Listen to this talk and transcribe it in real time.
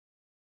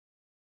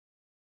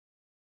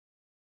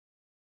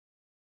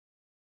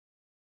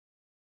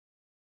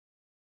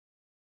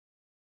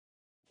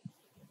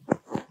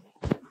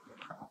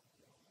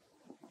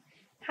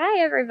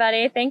Hi,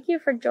 everybody. Thank you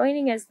for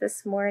joining us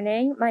this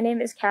morning. My name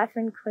is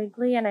Catherine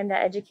Quigley, and I'm the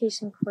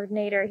Education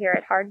Coordinator here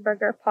at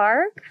Hardberger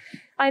Park.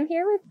 I'm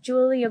here with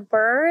Julia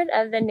Byrd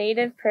of the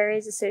Native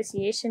Prairies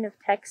Association of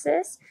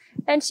Texas,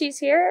 and she's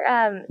here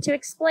to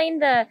explain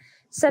the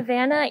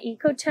Savanna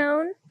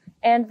Ecotone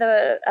and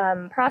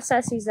the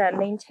processes that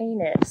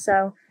maintain it.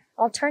 So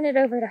I'll turn it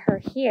over to her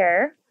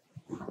here.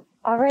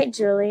 All right,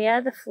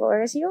 Julia, the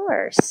floor is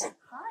yours.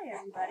 Hi,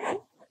 everybody.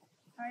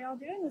 How are y'all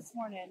doing this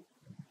morning?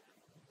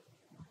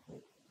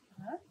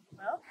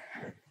 Well,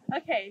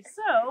 okay,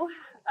 so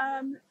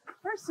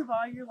first of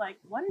all, you're like,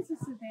 what is a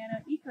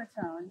Savanna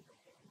Ecotone?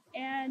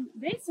 And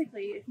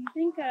basically, if you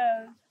think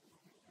of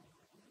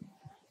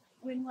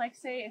when, like,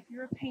 say, if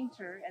you're a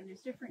painter and there's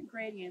different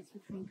gradients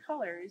between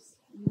colors,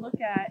 you look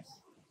at,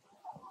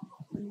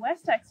 in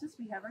West Texas,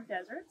 we have our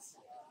deserts,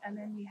 and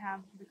then we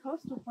have the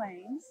coastal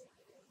plains,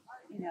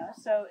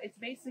 so it's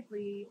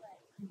basically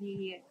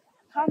the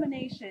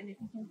combination, if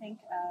you can think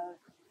of,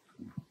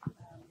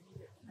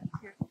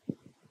 here.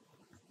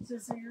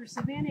 So your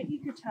Savanna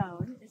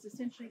Ecotone is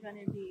essentially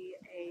going to be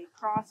a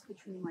cross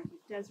between like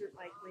a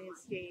desert-like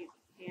landscape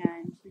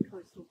and the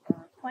coastal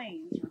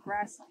plains or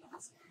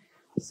grasslands.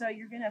 So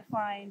you're going to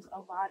find a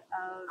lot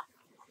of,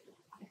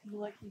 if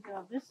you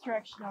go this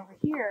direction over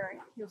here,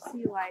 you'll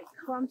see like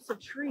clumps of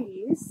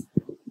trees,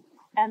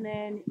 and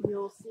then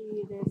you'll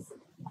see this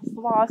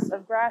swaths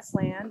of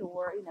grassland,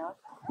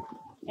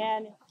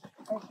 and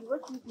if you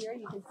look in here,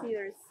 you can see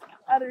there's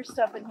other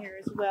stuff in here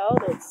as well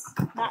that's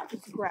not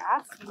just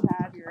grass. You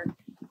have your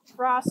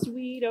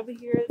frostweed over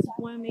here that's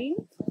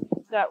blooming,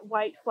 that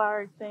white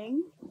flowered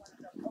thing.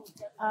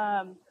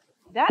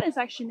 That is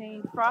actually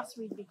named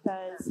frostweed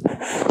because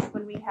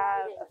when we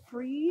have a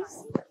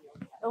freeze,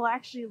 it'll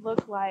actually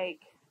look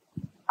like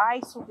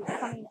ice will be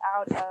coming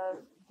out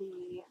of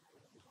the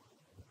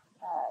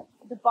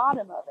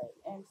bottom of it.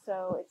 And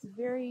so it's a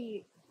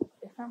very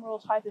ephemeral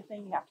type of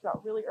thing. You have to go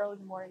out really early in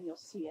the morning, you'll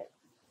see it.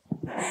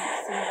 And you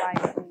see why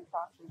it's named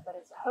frostweed. But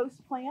it's a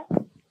host plant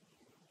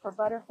for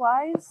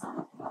butterflies.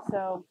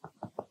 So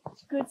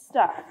it's good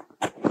stuff.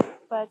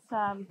 But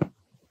let's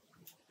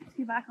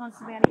get back on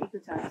Savanna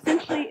Ecotone.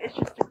 Essentially, it's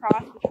just a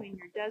cross between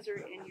your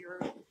desert and your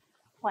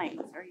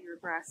plains or your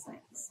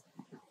grasslands.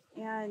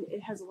 And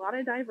it has a lot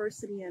of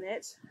diversity in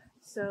it.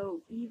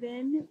 So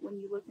even when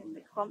you look in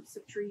the clumps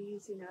of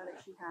trees,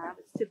 that you have,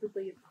 it's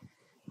typically,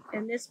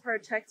 in this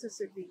part of Texas,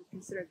 it would be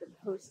considered the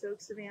post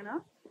oak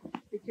savanna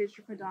because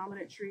your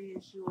predominant tree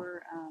is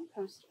your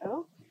post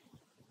oak.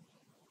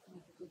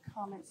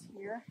 Comments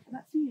here. I'm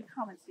not seeing any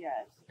comments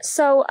yet.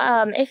 So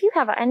if you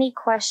have any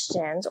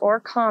questions or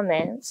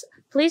comments,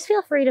 please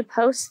feel free to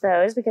post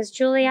those because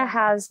Julia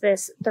has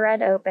this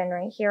thread open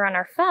right here on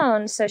our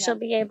phone, so she'll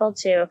be able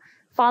to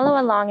follow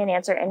along and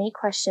answer any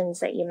questions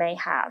that you may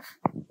have.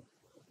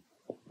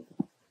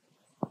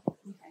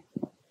 Okay.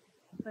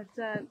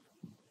 But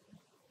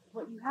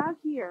what you have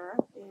here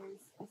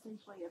is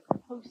essentially a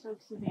post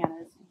oak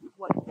savanna,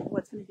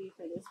 what's going to be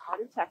for this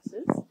part of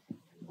Texas.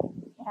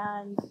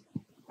 And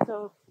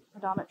so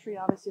predominant tree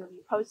obviously will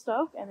be post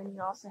oak, and then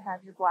you also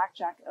have your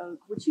blackjack oak,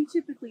 which you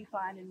typically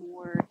find in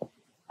more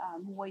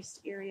moist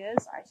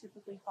areas. I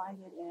typically find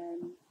it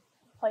in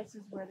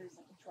places where there's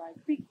like a dry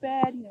creek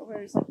bed, where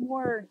there's like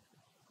more,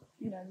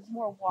 there's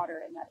more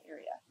water in that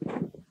area.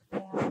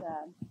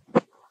 And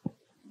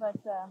but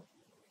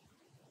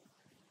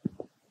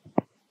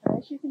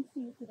as you can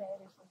see today,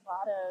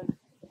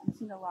 I'm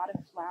seeing a lot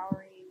of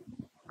flowering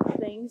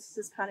things.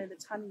 This is kind of the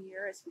time of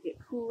year as we get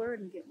cooler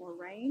and get more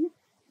rain.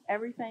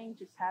 Everything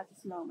just has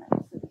its moment.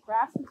 So the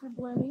grasses are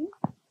blooming.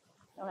 And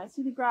when I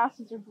see the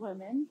grasses are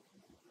blooming,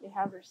 they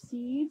have their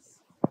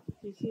seeds.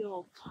 You see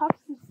little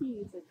tufts of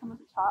seeds that come at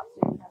the top,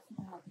 so you have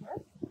something like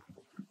this.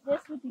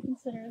 This would be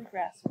considered a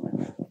grass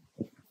bloom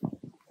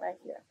right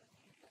here.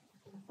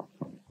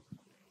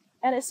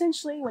 And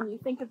essentially, when you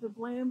think of the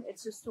bloom,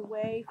 it's just a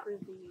way for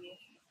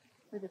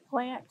the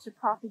plant to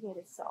propagate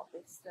itself.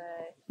 It's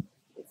the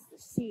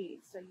seed.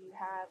 So you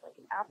have like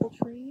an apple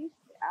tree.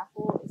 The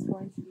apple is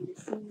going to be the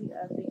seed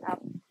of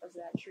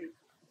that tree.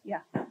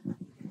 Yeah.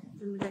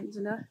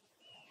 Enough?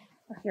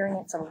 I'm hearing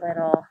it's a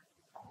little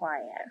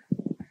quiet.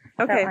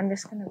 Okay. So I'm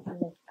just going to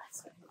make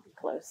that's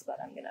close, but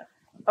I'm going to.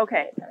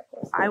 Okay.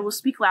 I will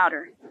speak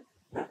louder.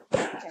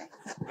 Okay.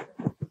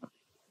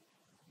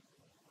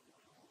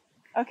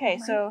 Okay,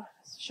 so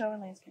show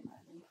and landscape.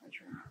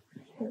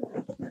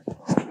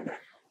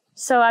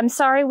 So I'm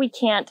sorry we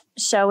can't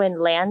show in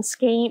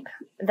landscape.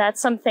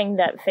 That's something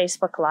that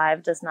Facebook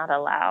Live does not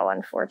allow,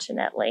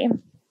 unfortunately.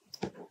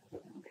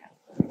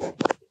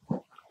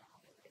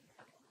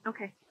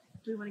 Okay.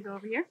 Do we want to go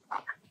over here?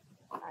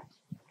 All right.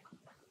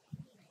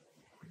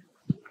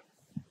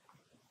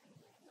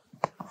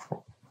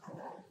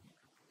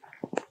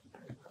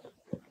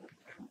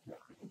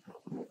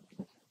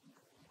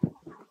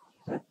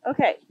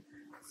 Okay.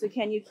 So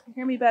can you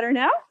hear me better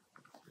now?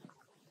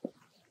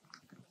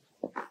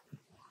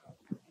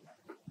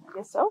 I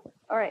guess so.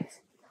 All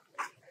right.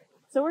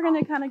 So we're going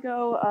to kind of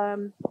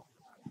go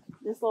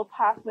this little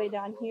pathway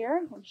down here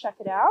and check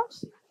it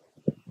out.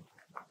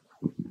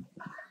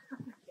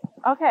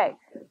 Okay,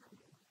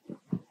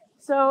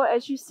 so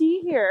as you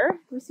see here,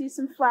 we see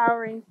some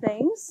flowering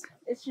things.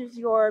 This is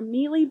your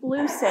mealy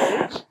blue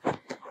sage.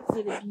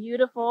 See the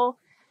beautiful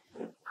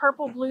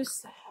purple blue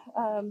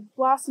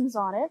blossoms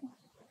on it.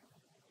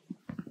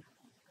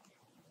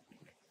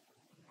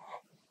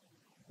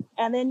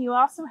 And then you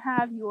also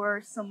have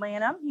your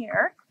solanum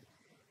here,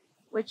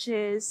 which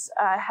is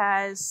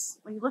has,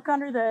 when you look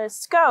under the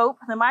scope,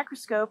 the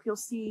microscope, you'll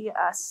see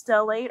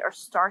stellate or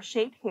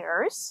star-shaped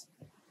hairs.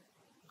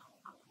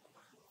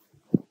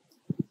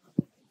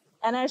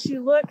 And as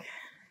you look,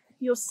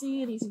 you'll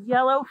see these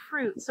yellow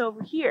fruits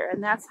over here,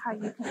 and that's how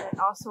you can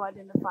also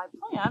identify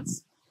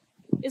plants,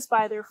 is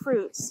by their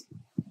fruits.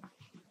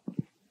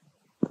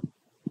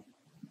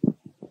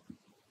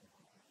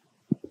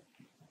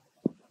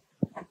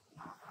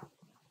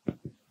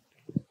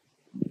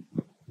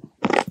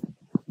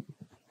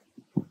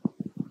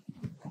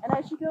 And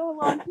as you go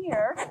along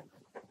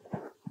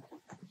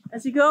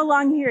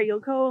here, you'll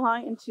go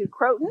along into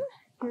croton.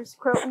 Here's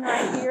croton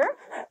right here.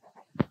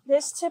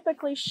 This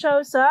typically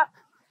shows up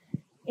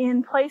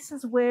in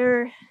places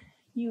where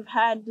you've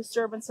had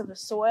disturbance of the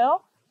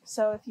soil.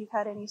 So if you've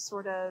had any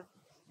sort of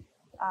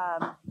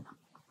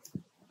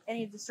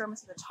any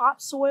disturbance of the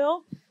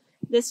topsoil,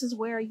 this is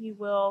where you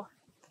will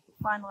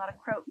find a lot of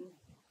croton.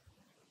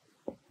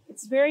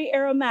 It's very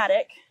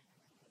aromatic,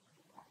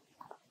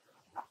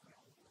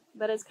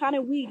 but it's kind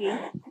of weedy.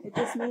 It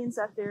just means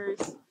that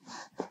there's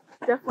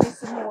definitely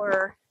some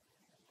more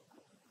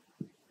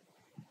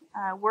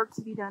work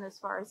to be done as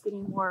far as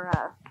getting more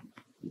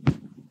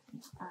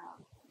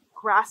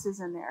grasses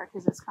in there,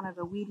 because it's kind of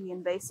a weedy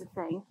invasive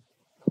thing.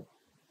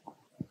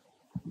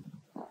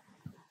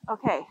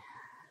 Okay,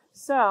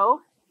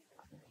 so,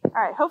 all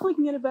right, hopefully we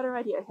can get a better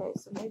idea. Okay,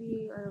 so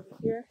maybe right over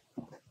here.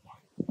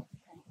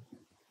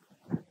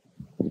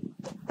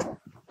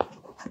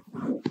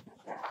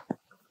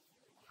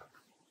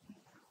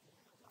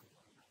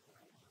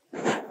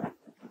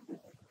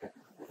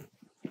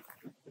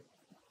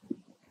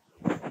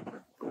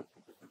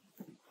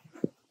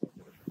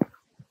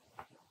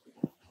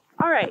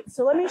 All right,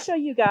 so let me show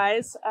you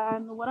guys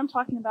what I'm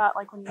talking about,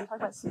 like when you talk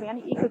about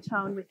Savanna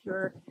ecotone with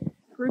your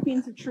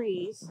groupings of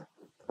trees.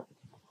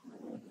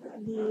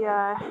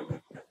 The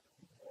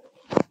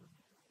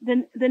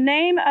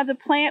name of the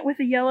plant with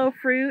the yellow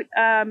fruit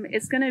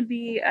is going to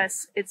be,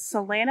 it's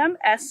Solanum,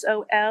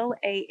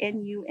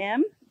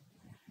 S-O-L-A-N-U-M.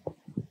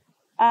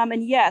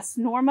 And yes,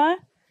 Norma,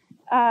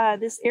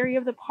 this area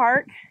of the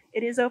park,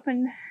 it is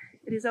open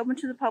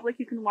to the public.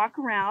 You can walk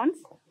around.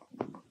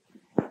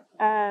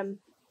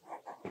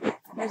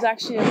 There's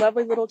actually a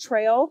lovely little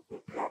trail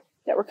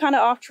that we're kind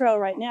of off trail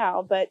right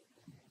now, but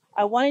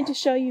I wanted to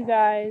show you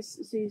guys.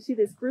 So you see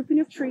this grouping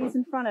of trees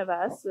in front of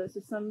us. So this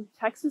is some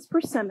Texas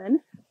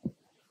persimmon.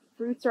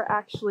 Fruits are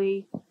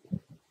actually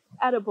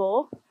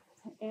edible,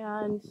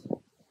 and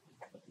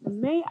there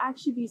may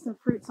actually be some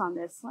fruits on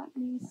this. Let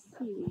me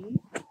see.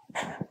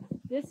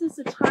 This is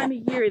the time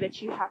of year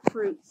that you have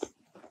fruits,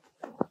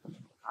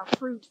 or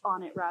fruit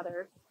on it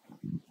rather.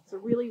 It's a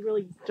really,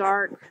 really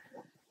dark,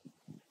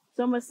 it's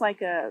almost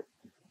like a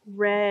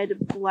red,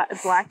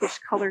 blackish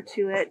color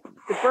to it.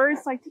 The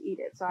birds like to eat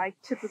it, so I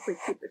typically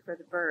keep it for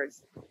the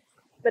birds.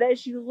 But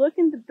as you look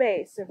in the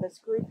base of this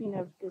grouping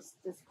of this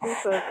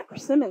group of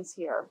persimmons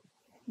here,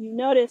 you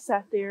notice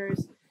that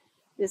there's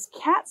this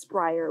cat's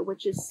briar,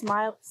 which is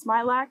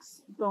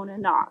Smilax bona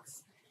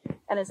nox,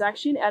 and it's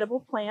actually an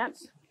edible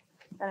plant,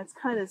 and it's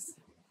kind of this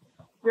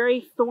very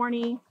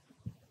thorny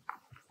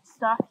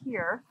stuff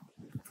here,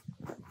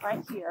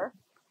 right here.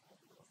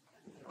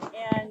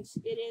 And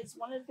it is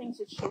one of the things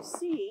that you'll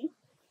see.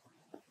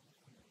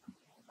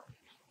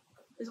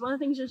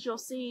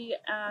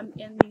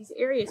 In these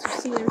areas. You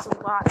see there's a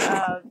lot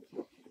of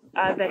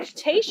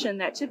vegetation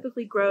that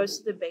typically grows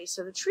to the base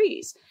of the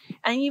trees.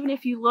 And even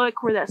if you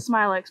look where that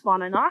Smilax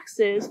bona nox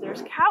is,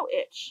 there's cow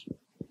itch.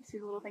 You see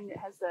the little thing that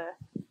has the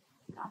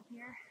down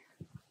here?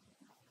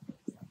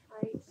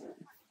 Right.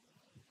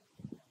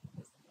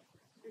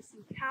 There's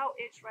some cow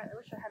itch, right? I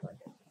wish I had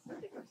like a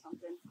stick or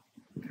something.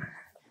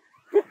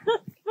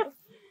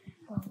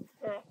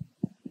 Okay.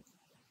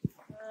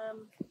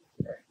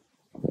 There.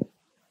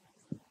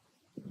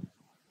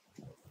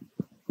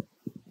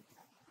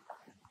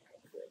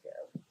 There we go.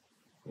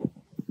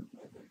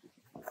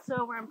 So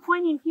where I'm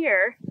pointing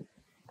here,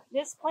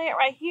 this plant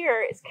right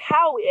here is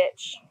cow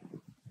itch.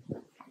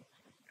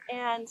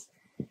 And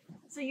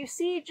so you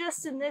see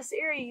just in this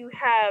area you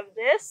have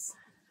this.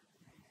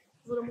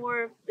 A little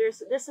more,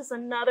 this is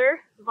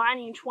another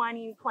vining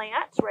twining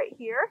plant right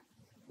here.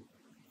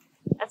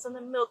 That's in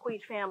the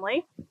milkweed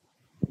family.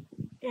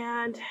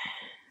 And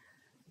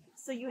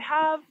so you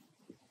have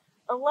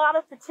a lot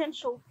of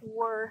potential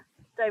for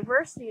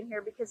diversity in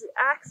here because it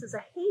acts as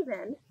a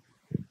haven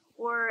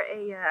or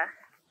a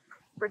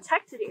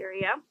protected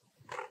area.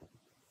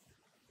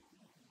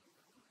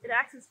 It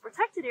acts as a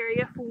protected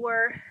area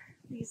for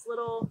these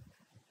little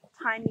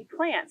tiny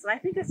plants. And I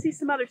think I see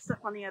some other stuff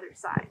on the other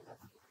side.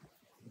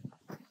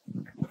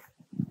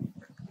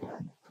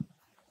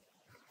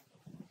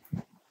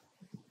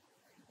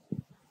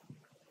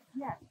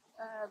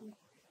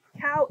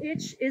 Cow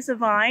itch is a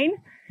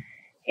vine,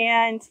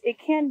 and it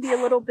can be a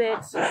little bit,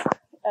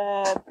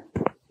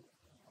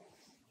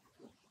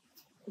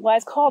 well,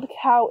 it's called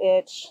cow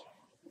itch.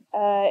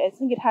 I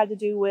think it had to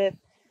do with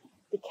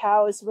the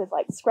cows would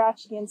like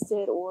scratch against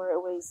it, or it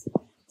was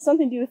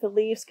something to do with the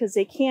leaves, because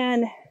they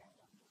can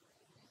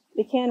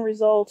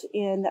result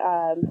in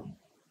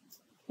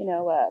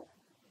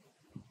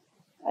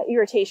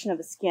irritation of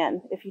the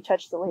skin if you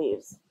touch the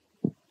leaves.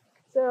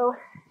 So,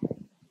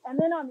 and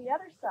then on the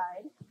other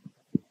side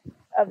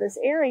of this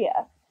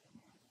area,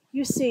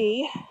 you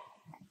see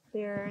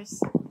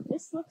this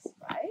looks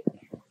like,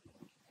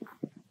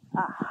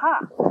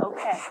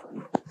 okay.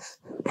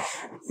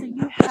 So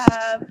you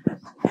have,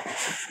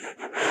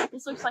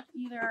 this looks like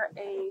either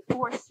a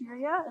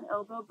foresteria, an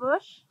elbow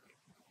bush,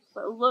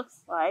 but it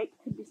looks like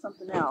could be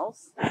something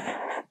else.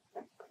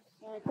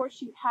 And of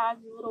course you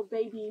have your little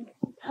baby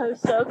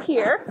post oak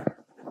here.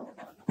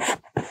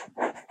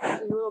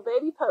 Your little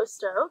baby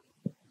post oak.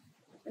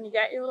 And you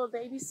got your little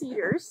baby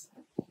cedars.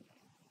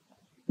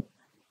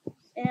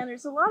 And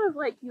there's a lot of,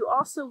 like, you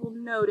also will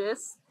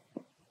notice,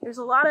 there's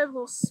a lot of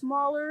little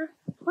smaller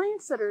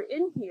plants that are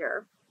in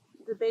here,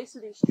 the base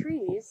of these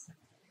trees.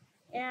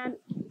 And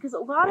because a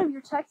lot of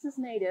your Texas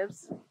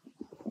natives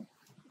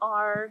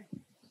are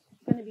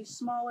going to be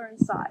smaller in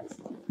size.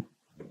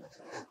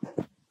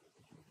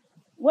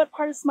 What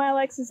part of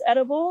Smilax is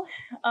edible?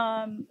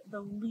 The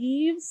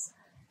leaves.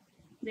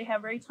 They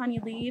have very tiny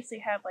leaves. They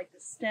have like the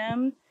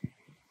stem.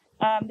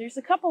 There's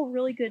a couple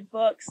really good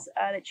books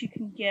that you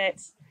can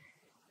get.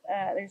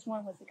 There's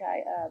one with the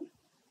guy,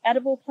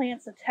 Edible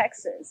Plants of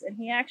Texas, and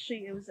he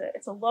actually,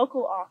 it's a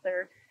local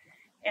author,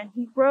 and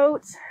he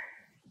wrote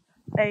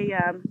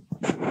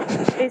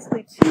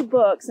basically 2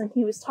 books, and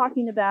he was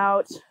talking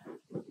about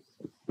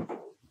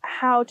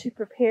how to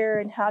prepare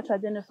and how to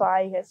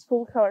identify. He has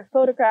full color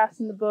photographs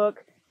in the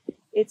book.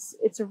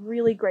 It's a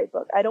really great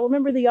book. I don't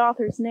remember the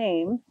author's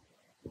name,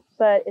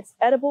 but it's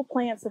Edible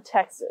Plants of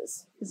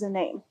Texas is the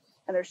name.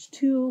 And there's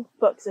 2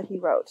 books that he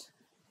wrote.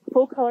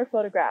 Full color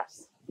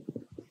photographs.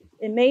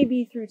 It may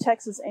be through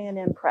Texas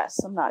A&M Press.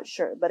 I'm not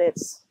sure, but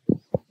it's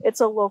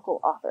a local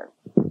author.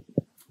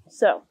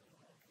 So,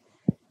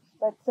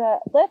 but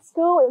let's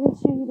go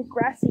into the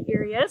grassy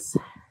areas.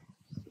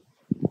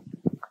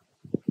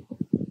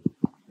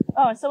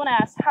 Oh, and someone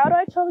asked, how do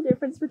I tell the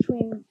difference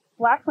between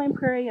Blackland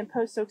Prairie and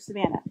Post Oak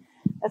Savanna?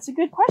 That's a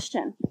good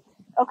question.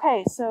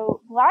 Okay,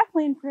 so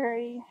Blackland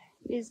Prairie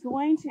is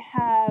going to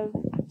have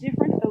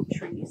different oak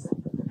trees.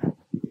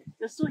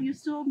 You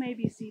still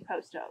maybe see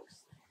post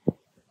oaks,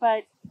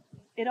 but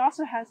it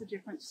also has a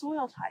different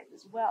soil type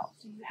as well.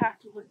 So you have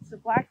to look. So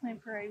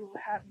Blackland Prairie will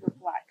have your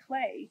black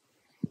clay.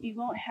 You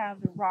won't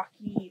have the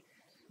rocky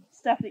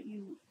stuff that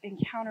you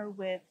encounter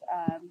with,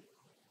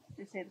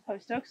 they say, the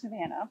post oak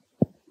savanna.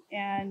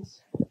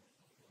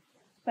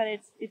 But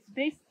it's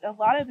based. A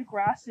lot of the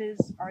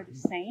grasses are the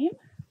same,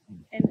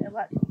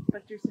 but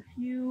there's a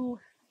few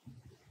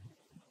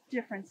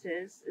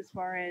differences as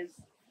far as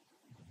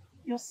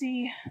you'll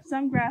see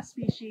some grass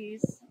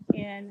species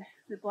in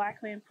the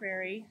Blackland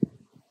Prairie.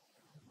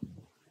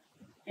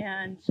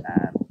 And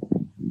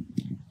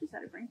just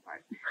had a brain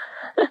fart.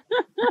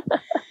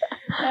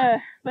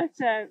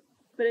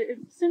 But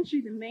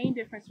essentially the main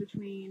difference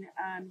between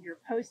your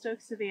post oak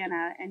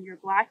savanna and your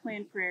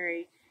Blackland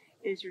Prairie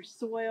is your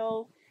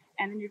soil,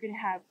 and then you're going to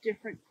have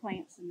different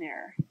plants in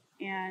there.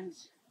 And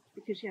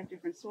because you have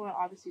different soil,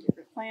 obviously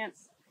different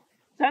plants.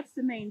 So that's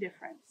the main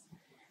difference.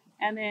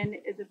 And then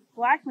the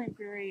Blackland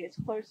Prairie is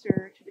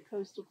closer to the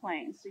coastal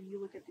plains. So you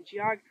look at the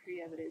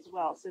geography of it as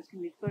well. So it's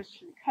going to be closer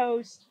to the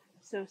coast.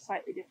 So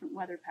slightly different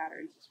weather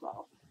patterns as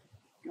well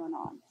going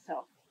on.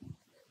 So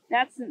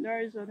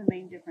those are the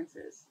main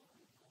differences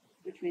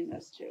between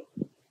those 2.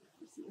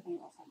 Let's see if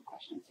anyone else has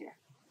questions here.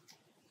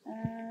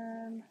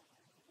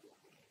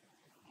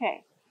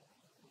 Okay.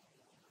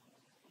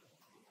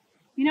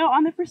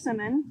 On the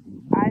persimmon,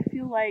 I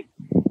feel like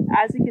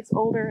as it gets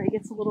older, it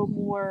gets a little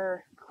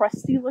more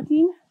crusty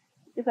looking,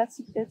 if that's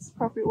its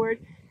appropriate word.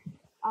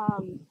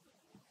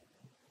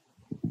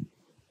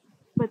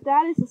 But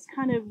that is just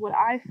kind of what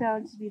I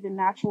found to be the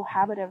natural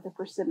habit of the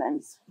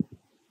persimmons,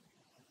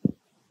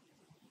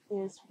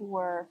 is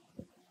for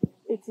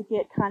it to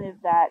get kind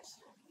of that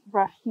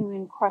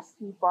rough-hewn,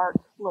 crusty bark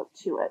look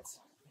to it.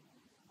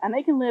 And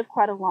they can live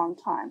quite a long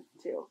time,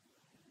 too.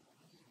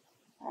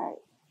 All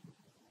right.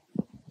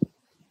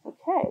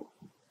 Okay.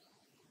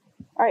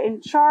 All right,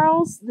 and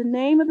Charles, the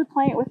name of the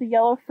plant with the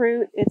yellow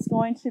fruit, it's a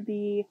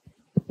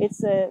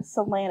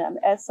solanum,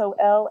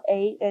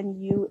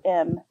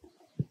 Solanum.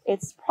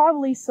 It's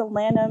probably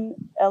Solanum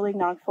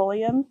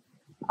elegantifolium.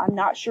 I'm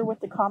not sure what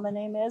the common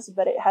name is,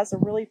 but it has a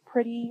really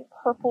pretty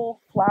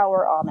purple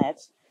flower on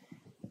it.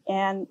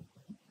 And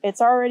it's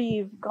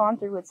already gone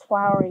through its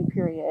flowering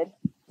period.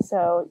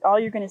 So all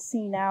you're going to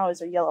see now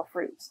is yellow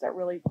fruits. That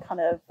really kind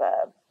of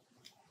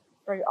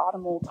very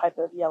autumnal type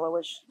of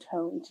yellowish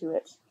tone to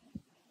it.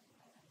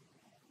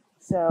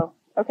 So,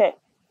 okay,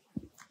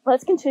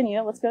 let's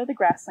continue. Let's go to the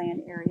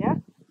grassland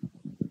area.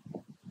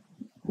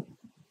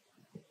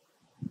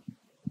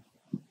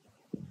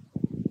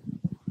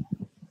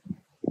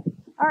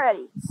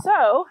 Alrighty,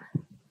 so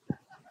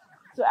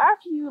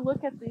after you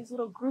look at these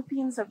little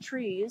groupings of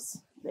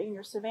trees in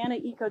your Savanna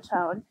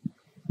ecotone,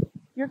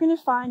 you're going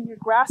to find your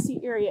grassy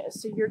areas.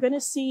 So you're going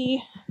to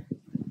see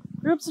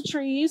groups of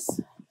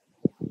trees,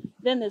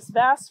 then this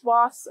vast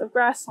swaths of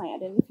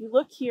grassland. And if you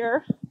look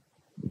here,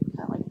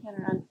 kind of like pan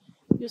around,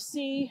 you'll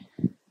see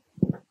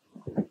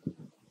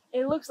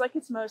it looks like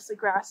it's mostly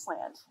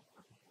grassland.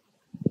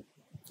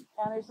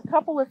 And there's a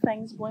couple of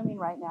things blooming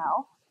right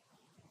now.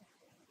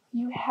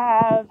 You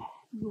have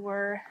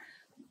your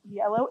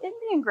yellow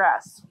Indian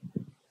grass,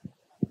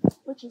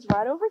 which is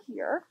right over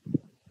here.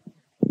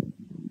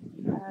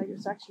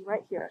 It's actually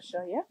right here, I'll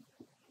show you.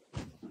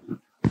 You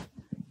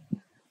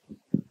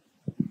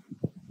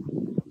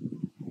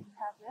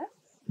have this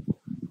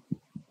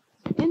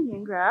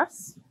Indian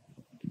grass,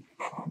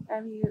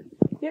 and you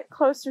get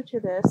closer to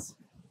this,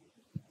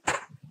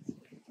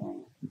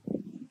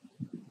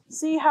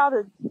 see how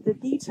the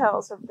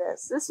details of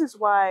this is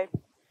why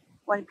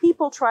when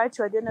people try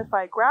to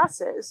identify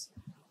grasses,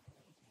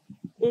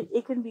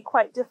 it can be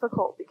quite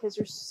difficult because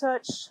there's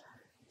such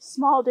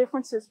small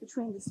differences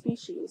between the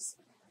species.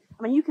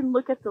 I mean, you can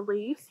look at the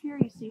leaves here,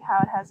 you see how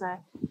it has a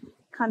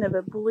kind of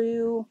a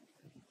blue,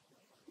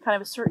 kind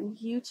of a certain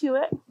hue to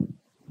it,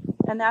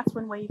 and that's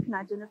one way you can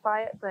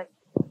identify it, but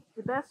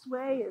the best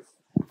way is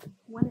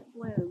when it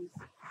blooms.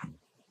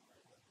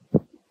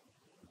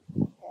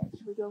 Okay,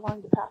 should we go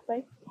along the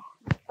pathway?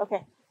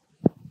 Okay.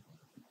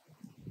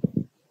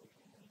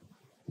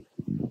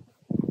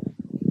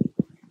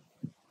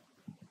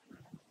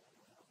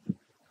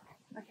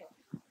 Okay,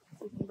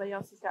 see if anybody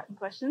else has got any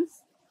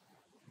questions.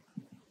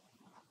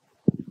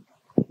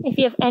 If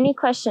you have any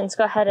questions,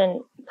 go ahead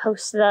and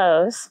post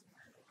those.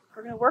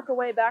 We're going to work our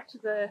way back to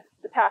the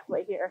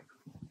pathway here.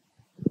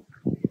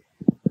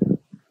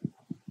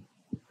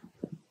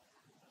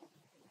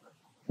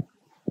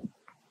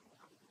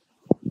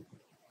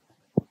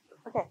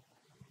 Okay,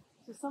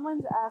 so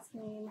someone's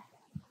asking,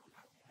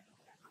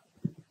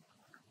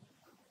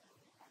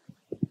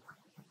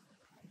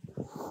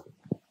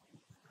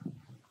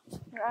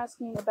 they're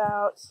asking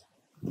about,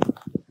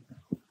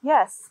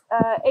 yes,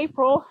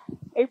 April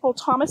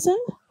Thomason.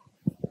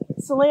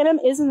 Solanum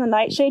is in the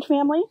nightshade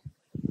family.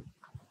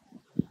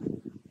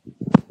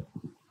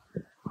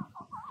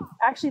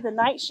 Actually, the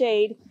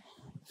nightshade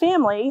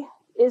family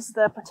is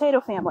the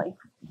potato family.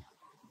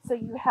 So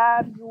you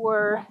have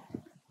your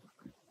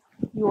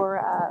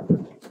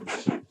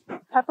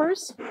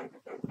peppers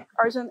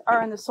are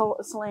in the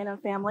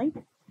Solanum family.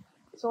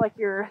 So like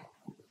your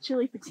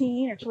chili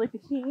patine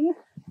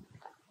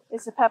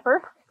is a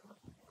pepper,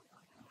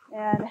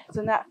 and it's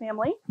in that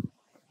family.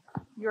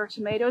 Your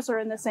tomatoes are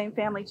in the same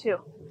family too.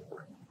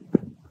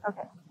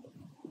 Okay,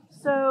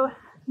 so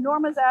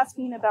Norma's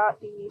asking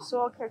about the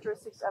soil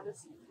characteristics of the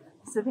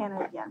savanna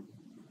again.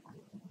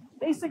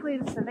 Basically,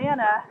 the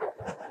savanna,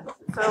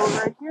 so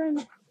right here in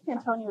the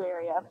Antonio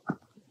area,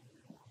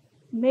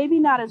 maybe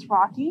not as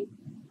rocky,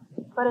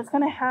 but it's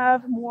going to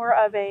have more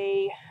of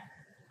a,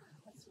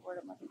 what's the word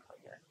I'm looking for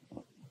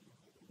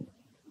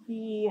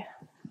here?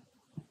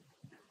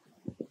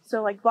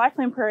 So like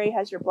Blackland Prairie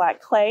has your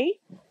black clay.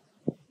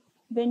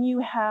 Then you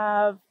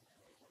have,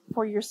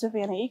 for your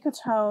Savanna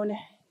ecotone,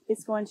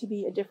 it's going to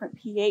be a different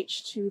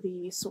pH to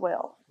the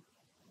soil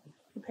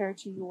compared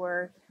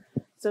to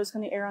so it's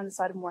going to err on the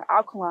side of more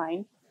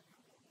alkaline.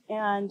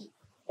 And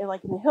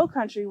like in the hill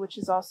country, which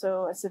is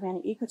also a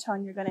Savanna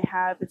ecotone, you're going to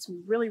have, it's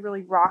really,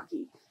 really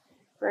rocky,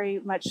 very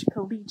much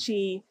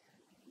caliche.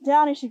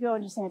 Down as you go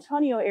into San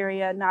Antonio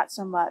area, not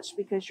so much,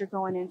 because you're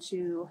going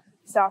into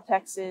South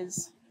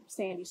Texas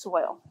sandy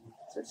soil.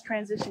 So it's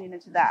transitioning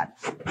into that.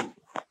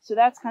 So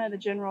that's kind of the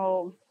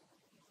general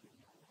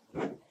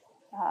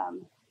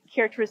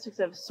characteristics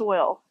of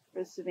soil for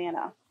the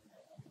savanna.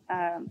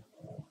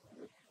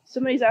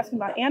 Somebody's asking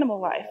about animal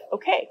life.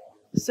 Okay,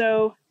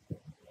 so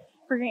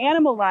for your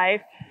animal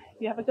life,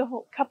 you have a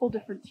couple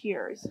different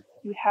tiers.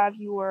 You have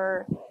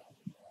your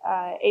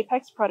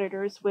apex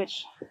predators,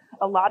 which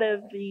a lot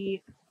of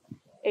the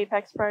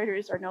apex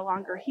predators are no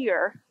longer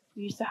here.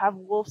 We used to have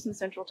wolves in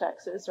Central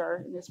Texas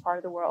or in this part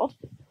of the world.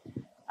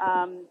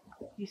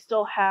 You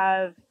still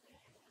have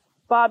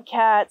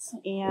bobcats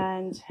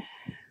and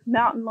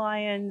mountain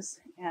lions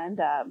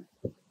and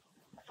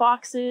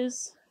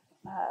foxes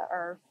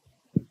are,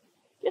 I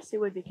guess they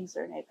would be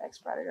considered an apex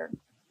predator.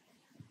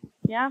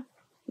 Yeah,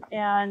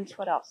 and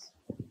what else?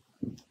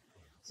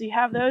 So you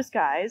have those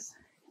guys,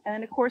 and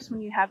then of course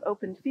when you have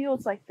open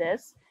fields like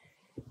this,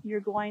 you're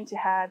going to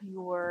have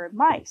your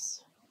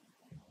mice,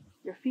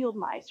 your field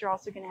mice. You're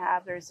also going to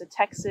have, there's a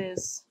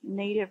Texas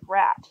native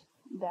rat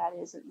that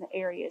is in the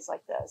areas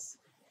like this.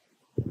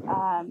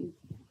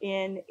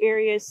 In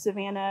areas,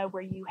 savanna,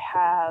 where you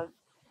have,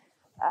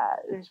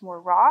 there's more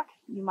rock,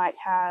 you might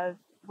have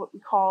what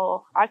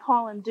I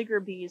call them digger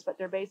bees, but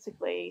they're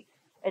basically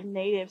a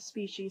native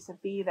species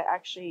of bee that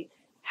actually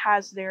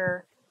has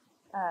their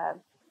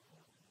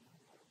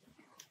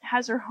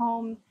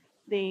home,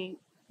 in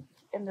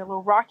their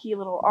little rocky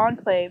little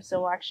enclaves,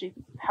 they'll actually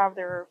have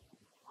their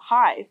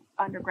hive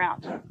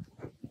underground.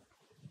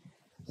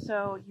 So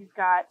So you've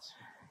got,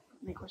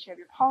 of course, you have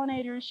your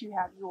pollinators, you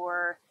have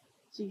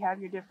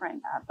your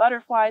different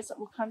butterflies that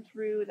will come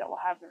through that will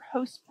have their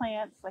host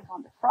plants, like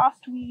on the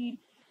frostweed.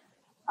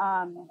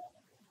 So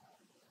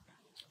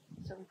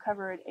we've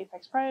covered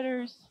apex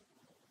predators.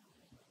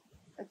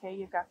 Okay,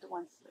 you've got the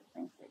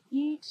things they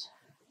eat.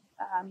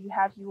 You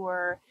have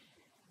your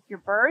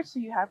birds,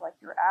 so you have like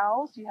your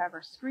owls, you have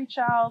our screech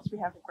owls, we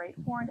have the great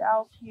horned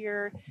owls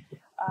here.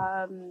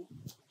 Trying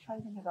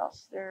to think of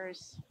else.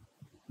 There's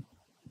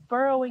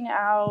burrowing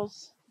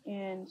owls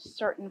in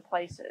certain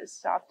places,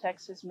 South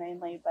Texas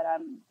mainly, but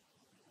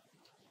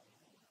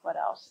what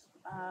else?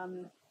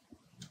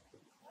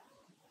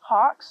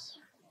 Hawks,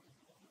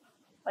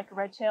 like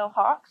red-tailed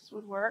hawks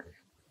would work.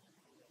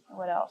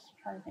 What else? I'm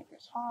trying to think.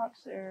 There's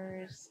hawks.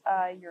 There's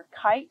your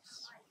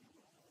kites.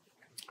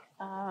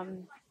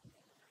 And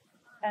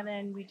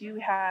then we do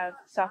have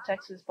South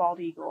Texas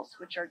bald eagles,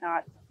 which are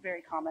not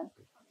very common.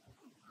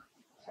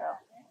 So,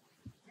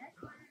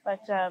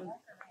 but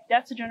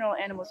that's the general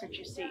animals that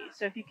you see.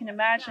 So if you can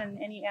imagine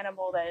any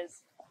animal that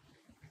is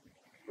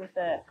with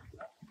a,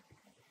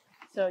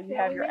 so you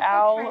have your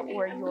owl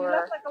or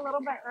your, like a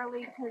little bit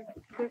early because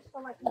there's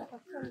still like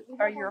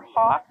or your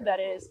hawk that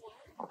is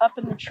up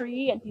in the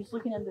tree and he's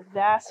looking in the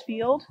vast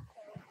field.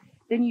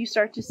 Then you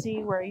start to see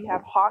where you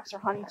have hawks are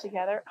hunting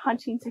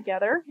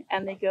together,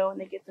 and they go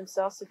and they get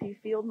themselves a few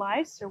field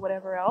mice or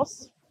whatever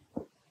else.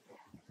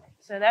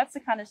 So that's the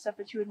kind of stuff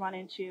that you would run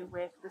into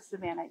with the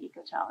Savanna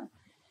ecotone.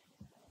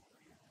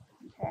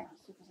 Okay,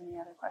 let's see if there's any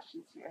other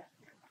questions here.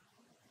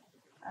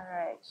 All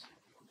right,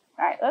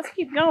 let's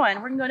keep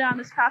going. We're gonna go down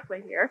this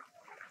pathway here.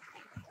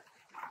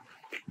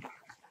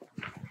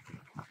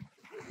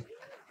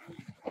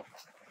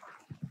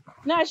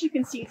 Now, as you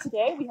can see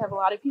today, we have a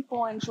lot of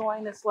people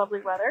enjoying this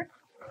lovely weather.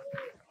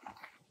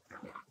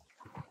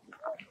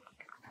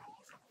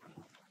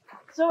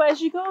 So as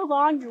you go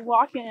along, you're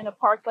walking in a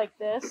park like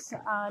this. So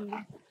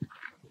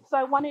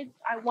I wanted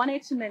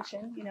to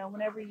mention,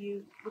 whenever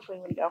which way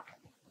you want to go?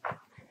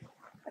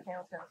 Okay,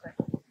 let's go this way.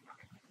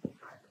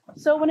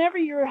 So whenever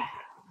you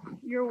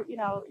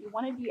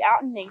want to be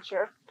out in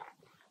nature,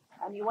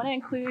 and you want to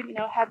include,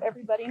 have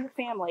everybody in the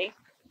family,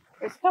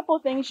 there's a couple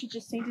of things you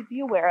just need to be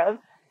aware of.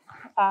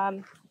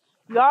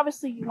 You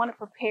want to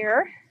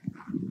prepare.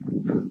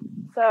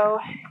 So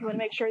you want to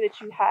make sure that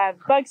you have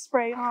bug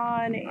spray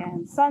on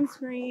and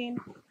sunscreen,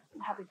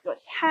 and have a good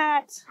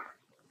hat,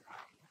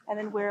 and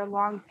then wear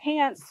long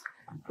pants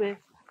with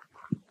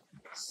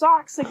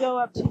socks that go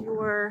up to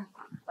your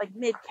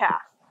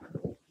mid-calf.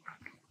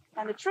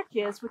 And the trick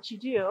is, what you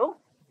do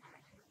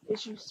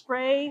is you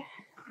spray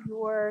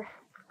your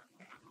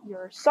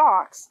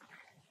socks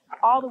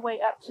all the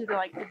way up to the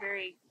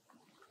very,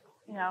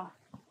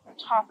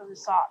 top of the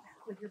sock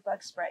with your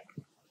bug spray,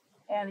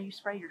 and you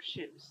spray your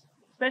shoes,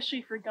 especially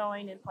if you're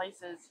going in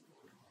places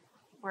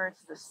where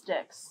it's the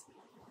sticks.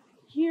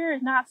 Here,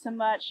 not so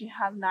much. You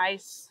have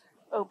nice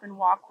open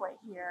walkway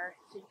here,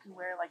 so you can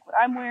wear like what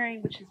I'm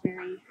wearing, which is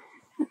very,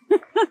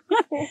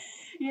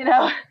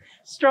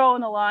 stroll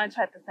in the lawn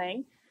type of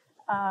thing.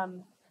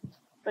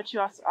 But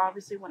you also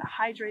obviously want to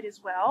hydrate as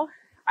well.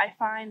 I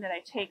find that I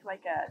take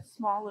like a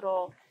small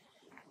little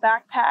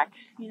backpack.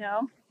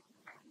 You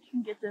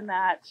can get them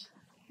at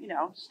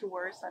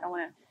stores. I don't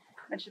want to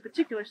mention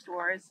particular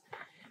stores,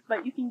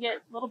 but you can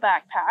get little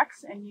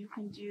backpacks, and you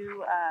can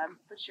do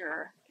put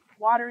your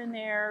water in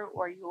there,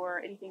 or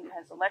anything that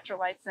has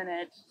electrolytes in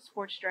it,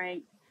 sports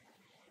drink.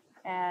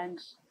 And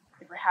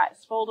if your hat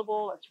is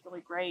foldable, that's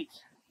really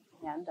great.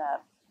 And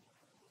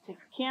take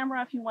your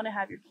camera if you want to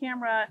have your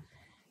camera.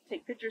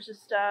 Take pictures of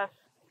stuff,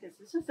 because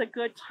this is a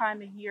good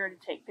time of year to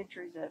take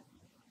pictures of.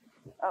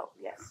 Oh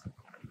yes,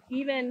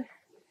 even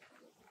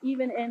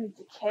in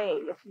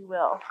decay, if you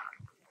will.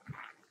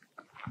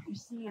 You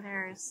see,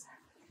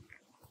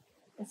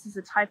 this is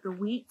a type of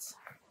wheat,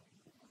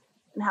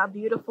 and how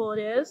beautiful it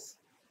is.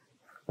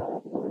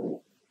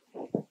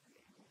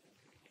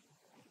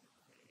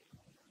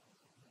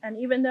 And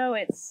even though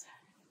it's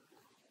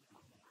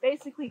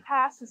basically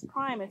past its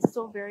prime, it's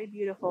still very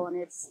beautiful in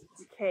its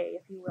decay,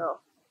 if you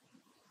will.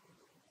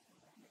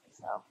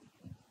 So,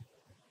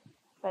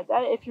 but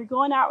if you're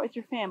going out with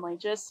your family,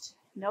 just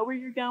know where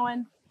you're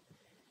going,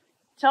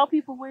 tell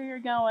people where you're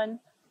going,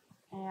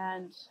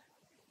 and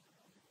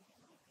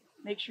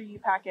make sure you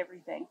pack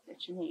everything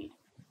that you need.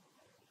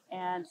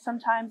 And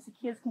sometimes the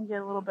kids can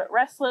get a little bit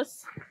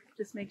restless.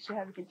 Just make sure you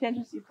have a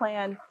contingency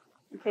plan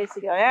in case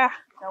they go,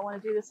 don't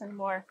want to do this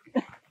anymore.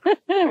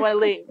 I want to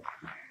leave.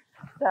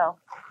 So, all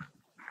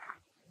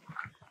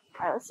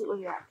right, let's see what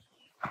we got.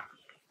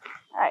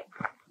 All right.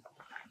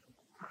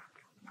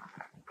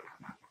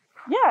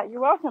 Yeah,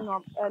 you're welcome,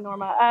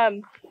 Norma.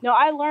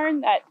 I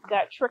learned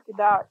that trick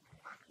about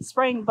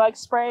spraying bug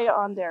spray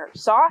on their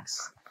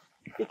socks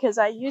because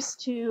I used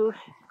to,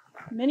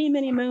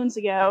 many moons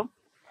ago,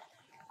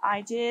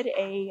 I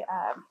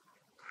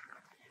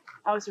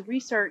was a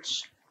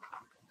research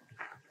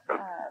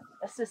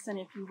assistant,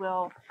 if you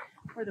will,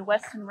 for the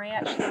Weston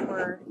Ranch. They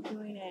were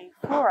doing a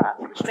flora,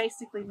 which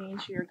basically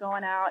means you're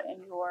going out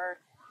and you're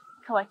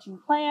collecting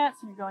plants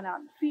and you're going out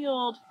in the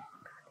field.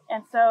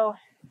 And so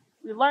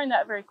we learned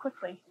that very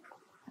quickly,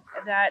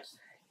 that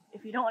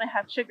if you don't want to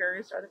have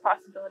chiggers or the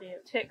possibility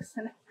of ticks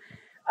and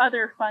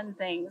other fun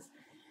things,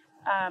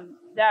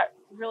 that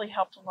really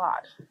helped a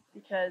lot.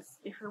 Because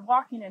if you're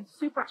walking in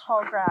super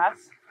tall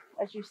grass,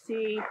 as you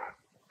see,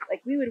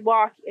 like we would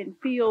walk in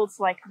fields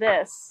like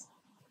this,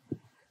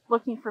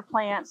 looking for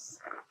plants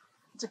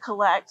to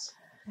collect,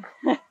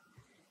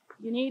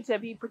 you need to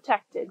be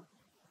protected.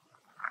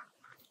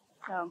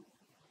 So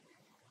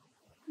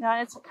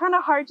now it's kind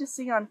of hard to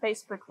see on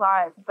Facebook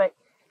Live, but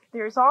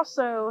there's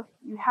also,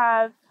 you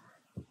have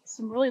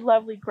some really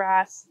lovely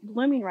grass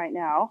blooming right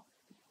now.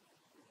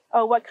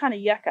 Oh, what kind of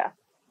yucca?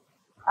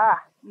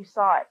 Ah, you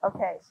saw it.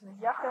 Okay, so the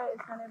yucca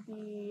is going to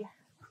be,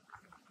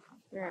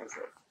 where is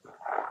it?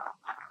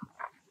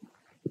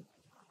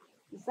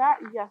 Is that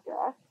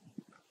yucca?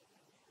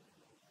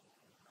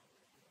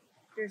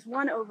 There's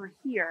one over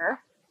here.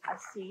 I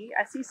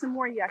see some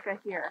more yucca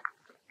here.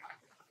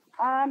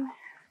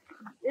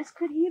 This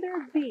could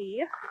either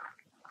be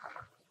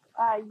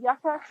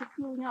Yucca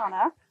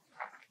trichuliana,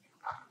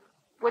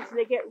 which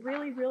they get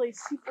really, really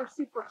super,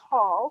 super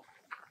tall.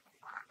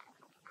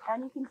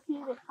 And you can see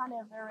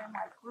they're in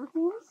like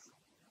groupings.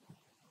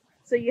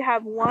 So you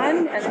have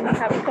one, and then you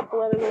have a couple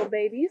other little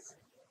babies.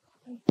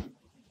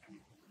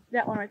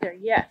 That one right there,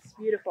 yes,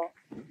 beautiful.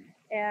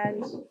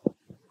 And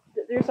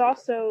there's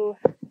also,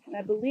 and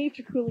I believe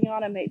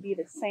trichuliana may be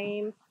the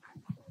same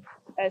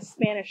as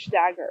Spanish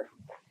stagger,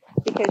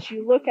 because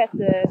you look at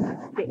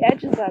the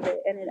edges of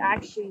it, and it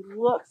actually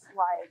looks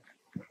like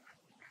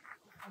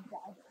a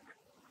dagger.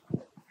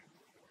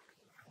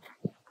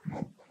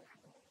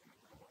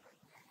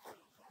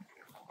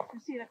 You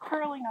see the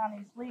curling on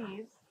these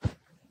leaves.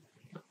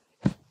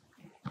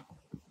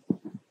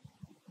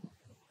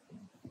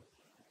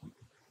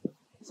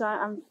 So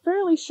I'm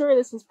fairly sure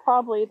this is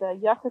probably the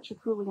Yucca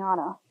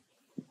trichuliana.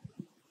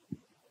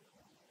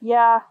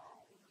 Yeah,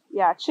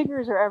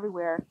 chiggers are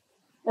everywhere.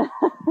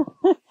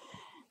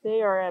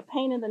 They are a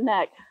pain in the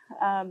neck.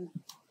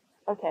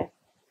 Okay.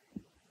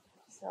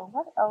 So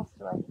what else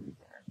do I need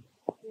here?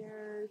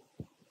 There's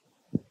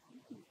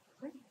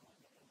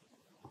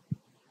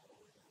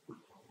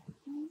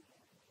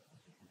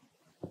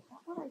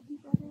what I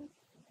think that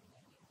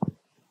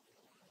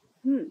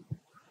is.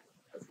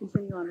 Let's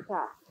continue on the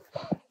path.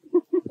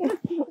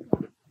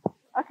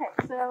 Okay,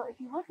 so if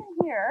you look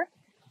in here,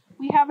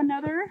 we have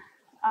another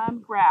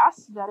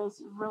grass that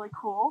is really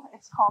cool.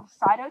 It's called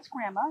side oats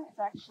grandma. It's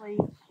actually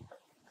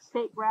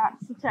state grass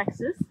in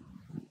Texas,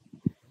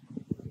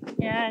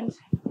 and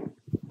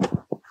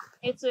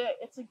it's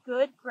a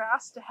good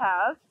grass to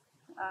have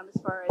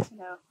as far as,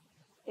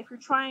 if you're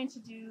trying to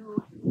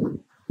do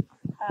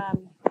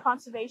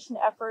conservation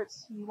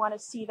efforts. You want to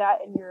see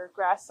that in your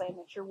grassland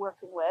that you're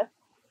working with.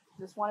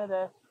 It's one of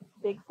the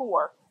big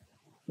four.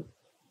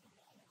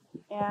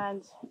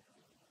 And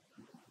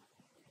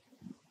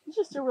it's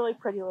just a really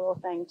pretty little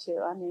thing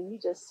too. I mean,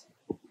 it's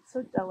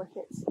so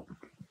delicate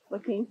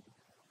looking.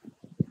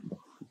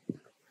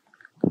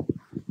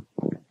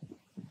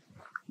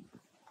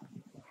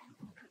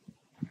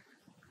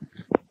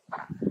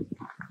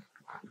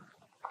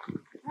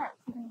 Alright,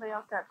 anybody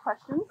else got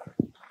questions?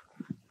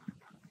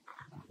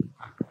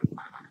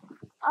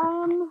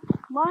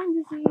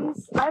 Lyme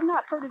disease. I've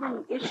not heard of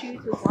any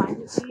issues with Lyme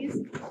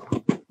disease.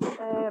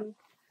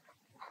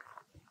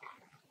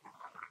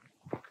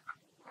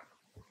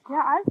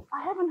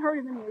 I haven't heard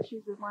of any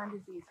issues with Lyme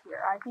disease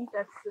here. I think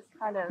that's just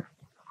kind of,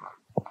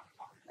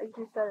 like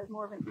you said, it's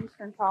more of an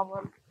eastern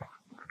problem.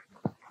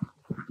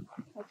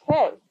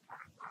 Okay.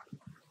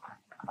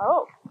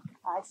 Oh,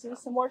 I see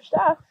some more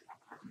stuff.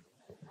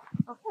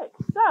 Okay,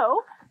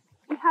 so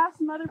we have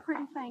some other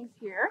pretty things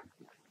here.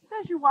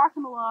 As you're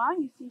walking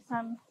along, you see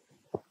some,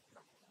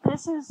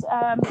 this is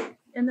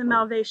in the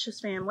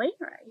Malvaceous family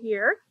right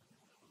here.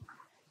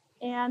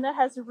 And that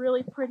has a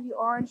really pretty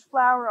orange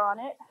flower on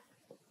it.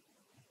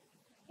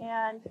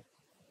 And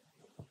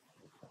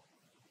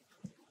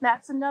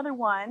that's another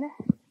one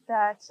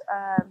that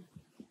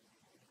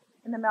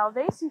in the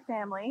Malvaceous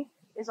family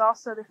is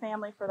also the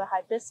family for the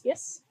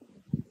hibiscus.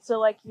 So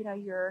like,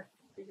 your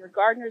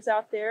gardeners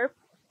out there,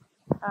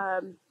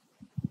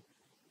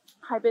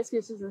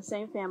 hibiscus is in the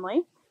same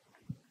family.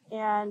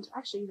 And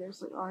actually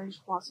there's like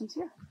orange blossoms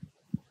here.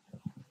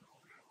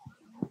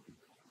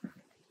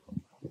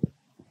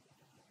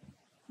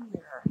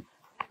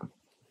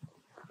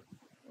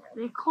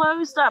 They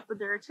closed up, but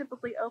they're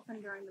typically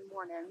open during the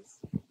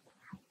mornings.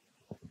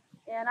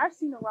 And I've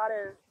seen a lot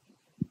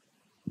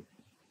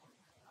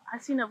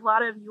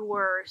of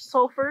your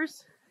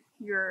sulfurs,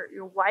 your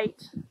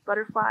white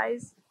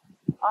butterflies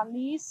on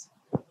these,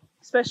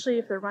 especially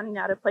if they're running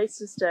out of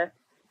places to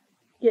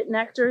get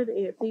nectar.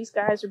 If these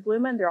guys are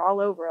blooming, they're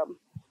all over them.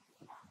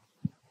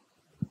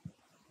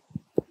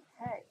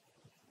 Okay.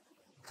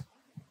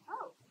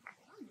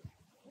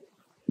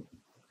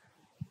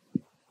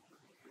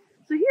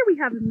 So here we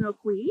have the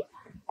milkweed.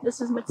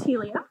 This is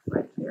Matelia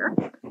right here.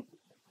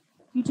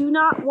 You do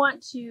not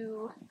want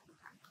to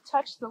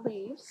touch the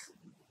leaves.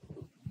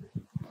 You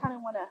kind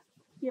of want to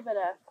give it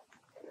a,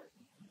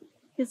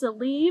 because the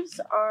leaves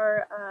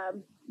are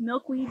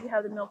milkweed. You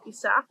have the milky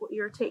sap will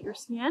irritate your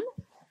skin,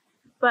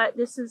 but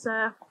this is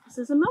a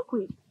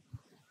milkweed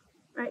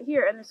right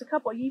here, and there's a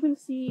couple. You even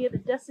see the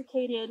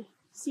desiccated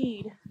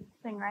seed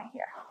thing right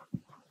here.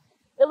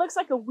 It looks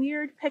like a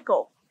weird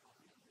pickle.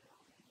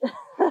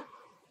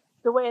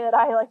 The way that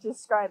I like to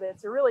describe it.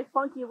 It's a really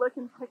funky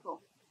looking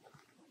pickle.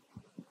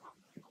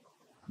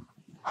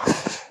 I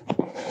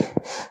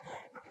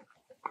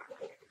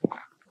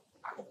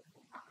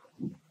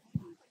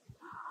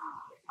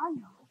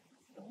know what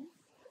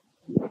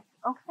this is.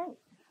 Okay.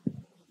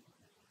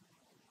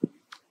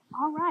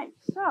 All right,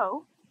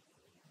 so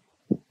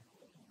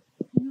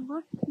you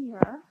look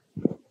here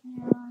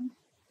and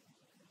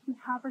we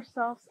have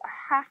ourselves a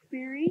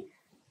hackberry.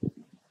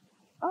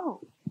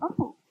 Oh,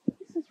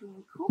 this is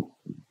really cool.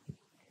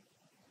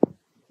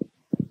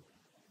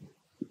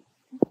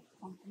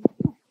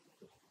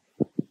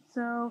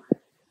 So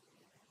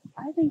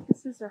I think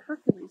this is a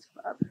Hercules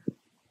club.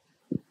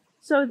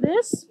 So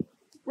this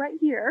right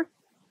here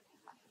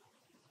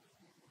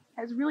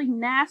has really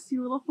nasty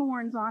little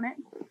thorns on it.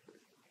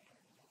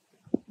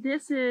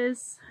 This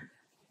is,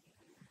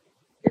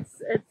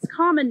 its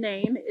common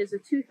name is a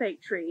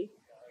toothache tree.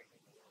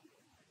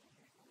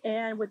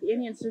 And what the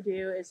Indians would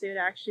do is they would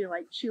actually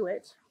like chew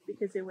it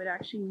because it would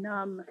actually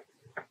numb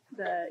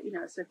the,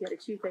 so if you had a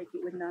toothache,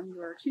 it would numb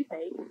your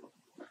toothache.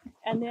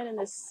 And then in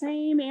the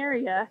same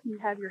area, you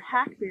have your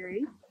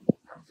hackberry.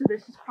 So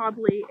this is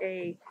probably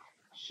a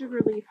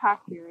sugar leaf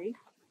hackberry.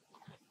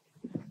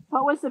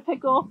 What was the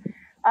pickle?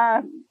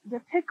 The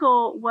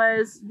pickle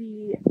was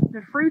the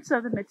fruits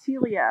of the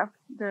matelia,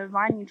 the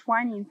vining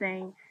twining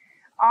thing,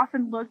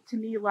 often looked to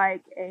me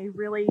like a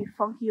really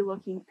funky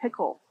looking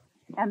pickle.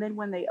 And then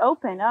when they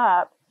open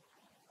up,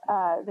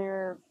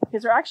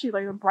 because they're actually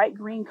like a bright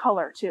green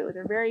color too.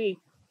 They're very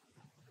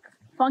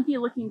funky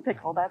looking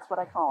pickle. That's what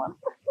I call them.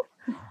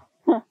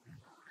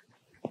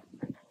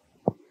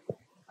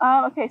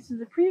 Okay, so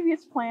the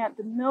previous plant,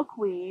 the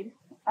milkweed,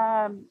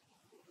 what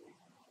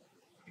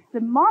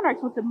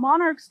the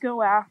monarchs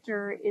go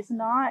after is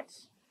not,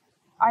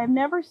 I have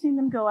never seen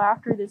them go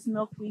after this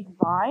milkweed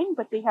vine,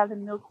 but they have the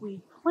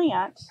milkweed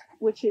plant,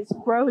 which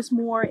grows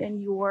more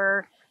in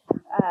your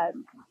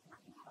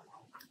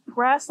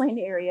grassland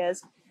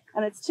areas,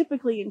 and it's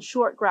typically in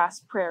short grass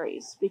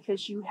prairies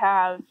because you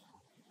have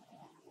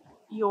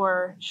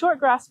your short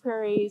grass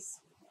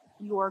prairies,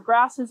 your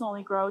grasses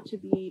only grow to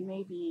be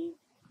maybe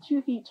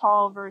 2 feet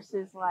tall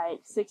versus like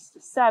 6 to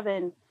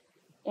 7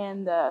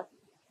 in the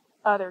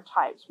other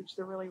types, which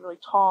are really, really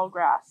tall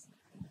grass.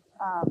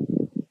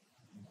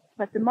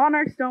 But the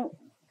monarchs don't,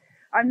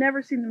 I've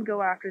never seen them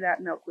go after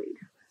that milkweed.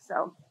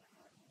 So,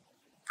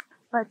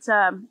 but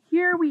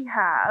here we've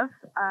got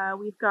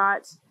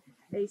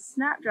a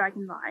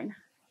snapdragon vine.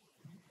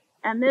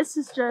 And this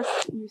is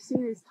just, you see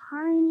these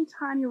tiny,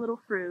 tiny little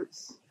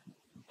fruits,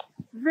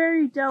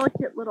 very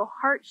delicate little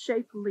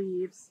heart-shaped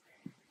leaves.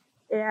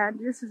 And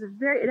this is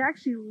it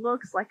actually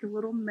looks like a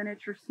little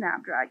miniature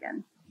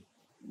snapdragon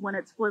when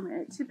it's blooming.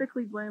 It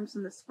typically blooms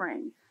in the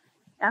spring.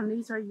 And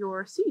these are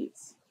your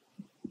seeds.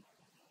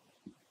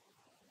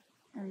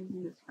 And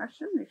using this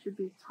question, they should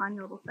be tiny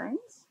little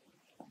things.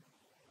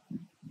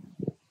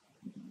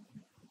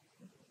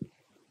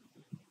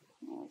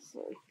 Let's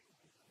see.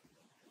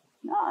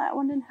 No, that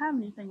one didn't have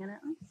anything in it.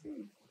 Let's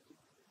see.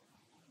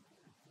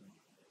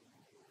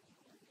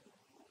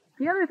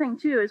 The other thing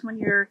too is when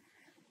you're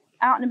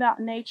out and about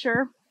in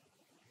nature,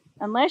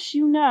 unless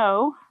you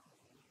know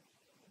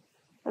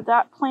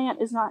that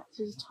plant is not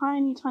just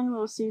tiny, tiny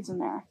little seeds in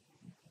there.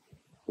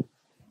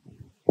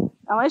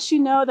 Unless you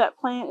know that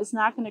plant is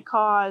not going to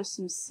cause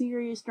some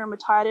serious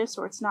dermatitis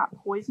or it's not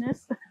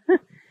poisonous,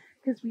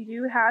 because we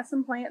do have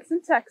some plants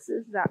in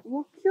Texas that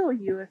will kill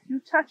you if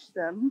you touch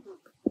them.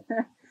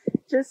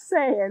 Just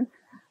saying.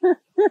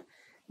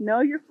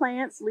 Know your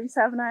plants, at least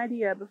have an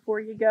idea before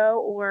you go,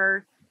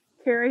 or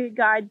carry a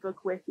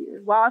guidebook with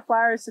you.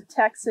 Wildflowers of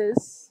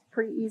Texas,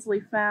 pretty easily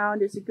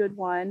found, is a good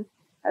one.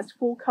 Has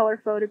full color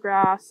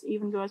photographs,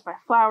 even goes by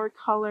flower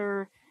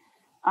color.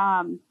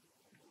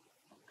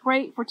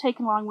 Great for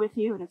taking along with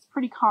you, and it's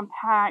pretty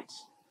compact.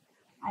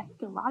 I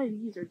think a lot of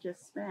these are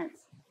just spent.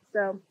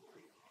 So,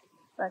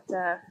 but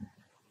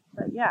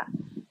yeah.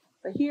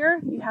 But here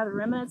you have the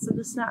remnants of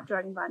the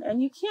snapdragon vine,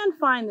 and you can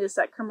find this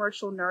at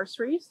commercial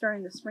nurseries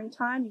during the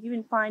springtime. You can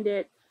even find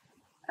it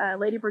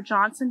Lady Bird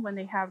Johnson when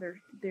they have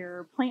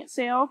their plant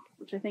sale,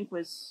 which I think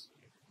was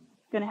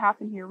going to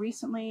happen here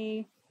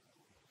recently,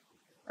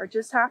 or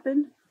just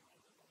happened.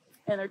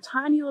 And they're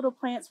tiny little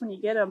plants when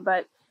you get them,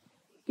 but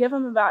give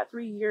them about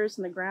 3 years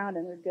in the ground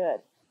and they're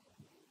good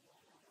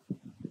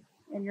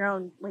in your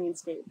own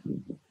landscape.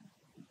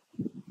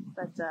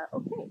 But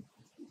okay,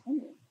 let's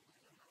continue.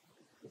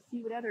 Let's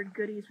see what other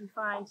goodies we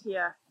find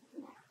here.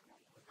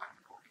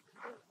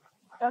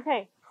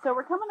 Okay, so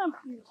we're talking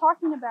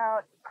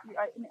about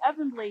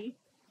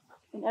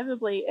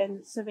inevitably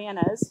in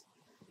savannas,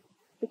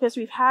 because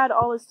we've had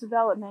all this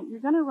development, you're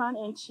going to run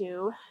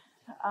into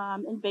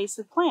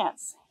invasive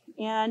plants.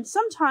 And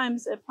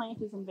sometimes a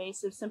plant is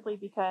invasive simply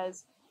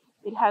because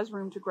it has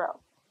room to grow.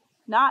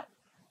 Not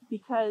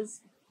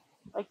because,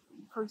 like,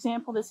 for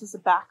example, this is a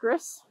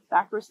Baccharis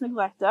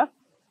neglecta.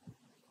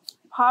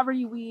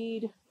 Poverty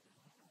weed.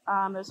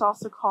 It's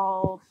also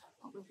called,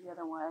 what was the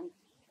other one?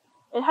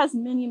 It has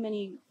many,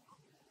 many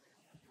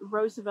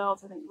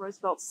Roosevelt's, I think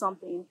Roosevelt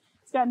something.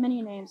 It's got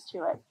many names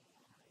to it.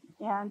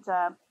 And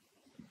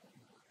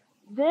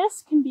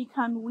this can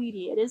become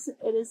weedy. It is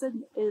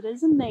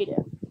a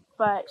native,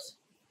 but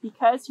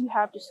because you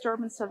have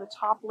disturbance of the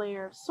top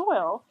layer of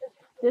soil,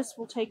 this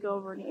will take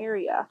over an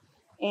area.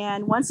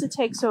 And once it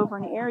takes over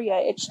an area,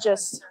 it's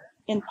just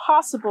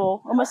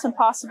impossible, almost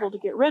impossible to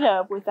get rid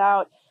of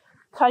without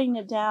cutting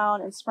it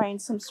down and spraying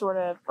some sort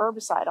of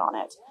herbicide on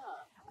it.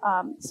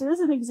 So this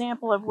is an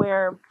example of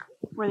where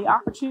the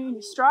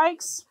opportunity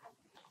strikes,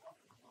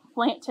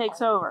 plant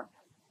takes over.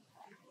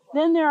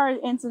 Then there are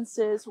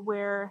instances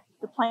where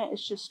the plant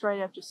is just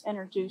straight up just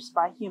introduced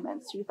by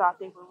humans who thought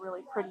they were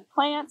really pretty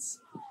plants,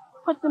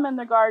 put them in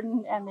the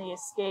garden, and they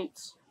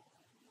escaped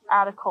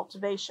out of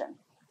cultivation,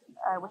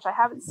 which I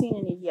haven't seen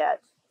any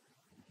yet.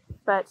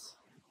 But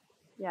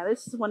yeah,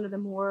 this is one of the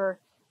more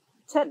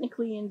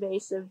technically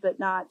invasive, but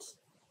not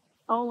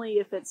only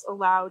if it's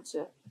allowed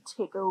to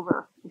take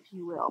over, if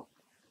you will.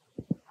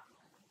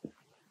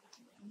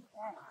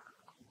 Okay.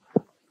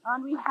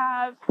 And we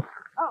have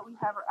our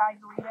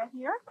agarita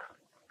here.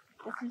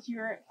 This is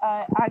your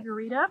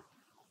agarita.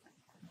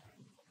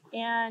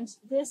 And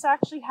this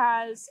actually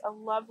has a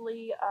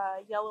lovely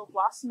yellow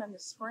blossom in the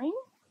spring.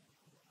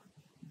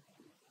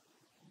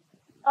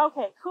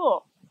 Okay,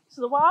 cool.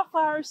 So the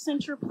Wildflower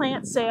Center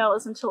plant sale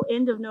is until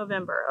end of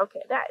November.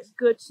 Okay, that is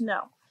good to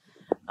know.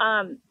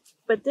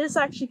 But this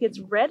actually gets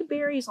red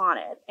berries on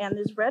it, and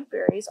these red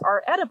berries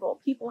are edible.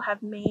 People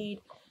have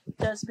made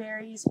those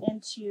berries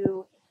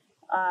into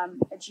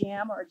a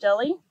jam or a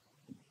jelly.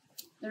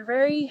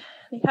 They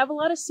have a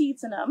lot of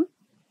seeds in them,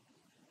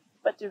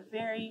 but they're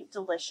very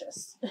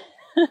delicious.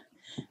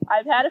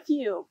 I've had a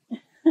few,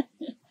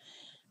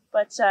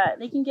 but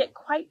they can get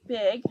quite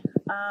big,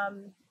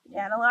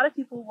 and a lot of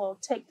people will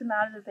take them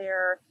out of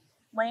their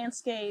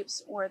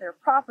landscapes or their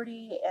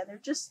property, and they're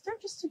just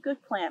a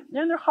good plant.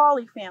 They're in their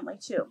holly family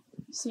too.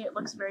 You see, it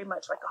looks very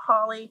much like a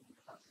holly.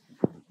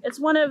 It's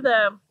one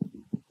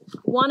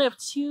of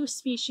two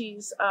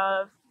species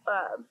of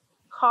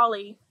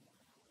holly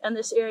in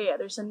this area.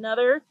 There's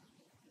another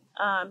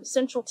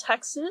Central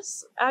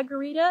Texas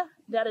agarita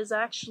that is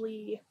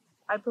actually,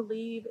 I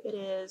believe it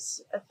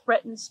is a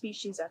threatened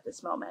species at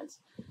this moment,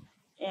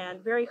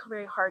 and very,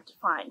 very hard to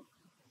find.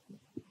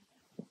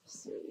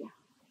 Let's see.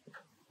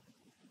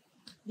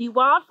 The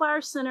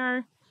Wildflower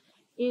Center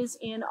is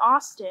in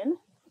Austin.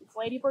 It's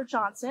Lady Bird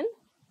Johnson.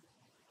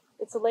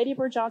 It's a Lady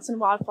Bird Johnson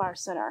Wildflower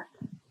Center.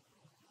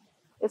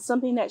 It's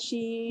something that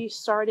she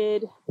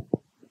started.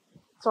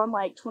 It's on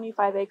like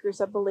 25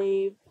 acres, I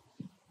believe.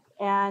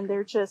 And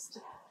they're just,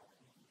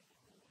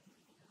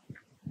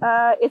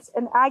 it's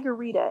an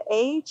agarita,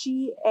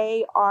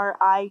 A-G-A-R-I-T-I,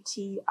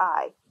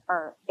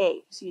 or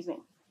A, excuse me,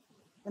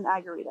 an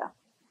agarita.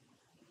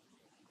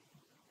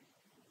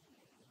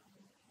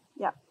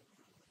 Yeah.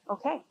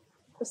 Okay.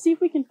 Let's see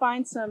if we can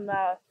find some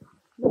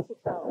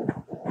mistletoe.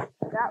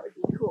 That would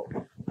be cool.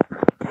 Okay.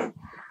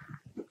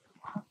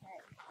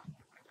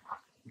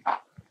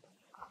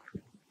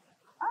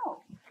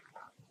 Oh.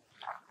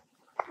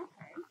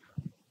 Okay.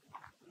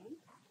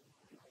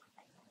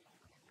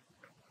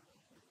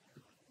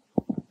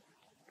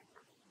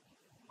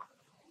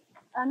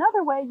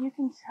 Another way you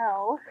can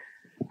tell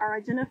or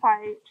identify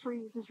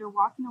trees as you're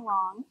walking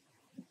along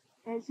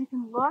is you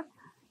can look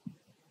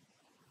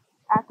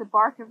at the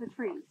bark of the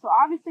tree. So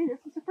obviously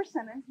this is a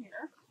persimmon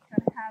here. It's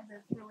going to have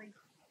this really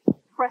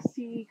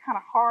crusty, kind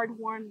of hard,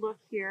 worn look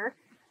here.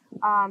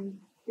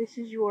 This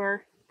is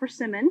your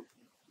persimmon.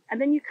 And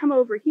then you come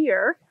over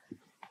here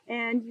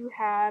and you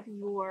have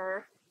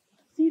your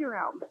cedar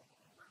elm.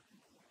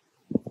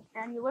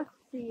 And you look to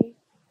see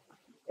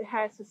it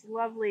has this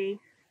lovely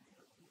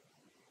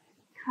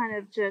kind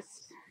of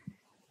just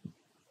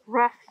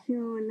rough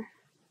hewn.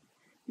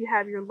 You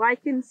have your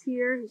lichens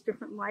here. There's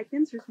different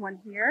lichens. There's one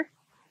here.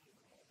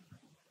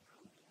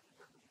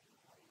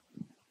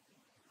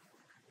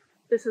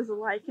 This is a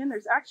lichen.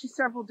 There's actually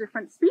several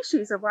different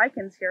species of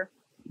lichens here.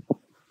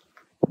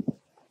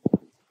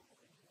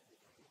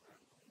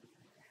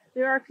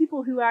 There are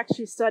people who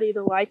actually study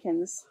the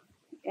lichens,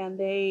 and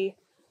they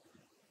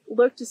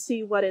look to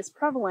see what is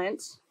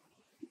prevalent.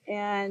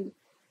 And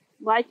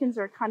lichens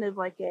are kind of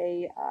like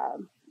a,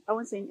 I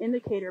wouldn't say an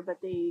indicator, but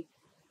they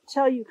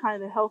tell you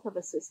kind of the health of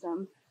a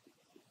system.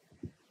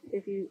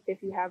 If you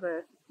have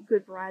a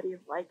good variety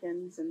of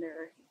lichens and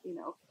they're,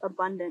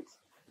 abundant,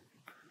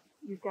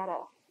 you've got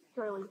a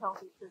fairly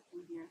healthy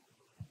system here.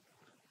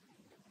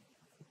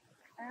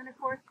 And of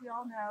course, we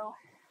all know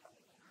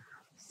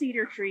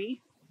cedar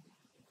tree,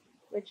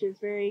 which is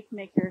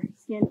make your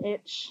skin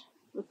itch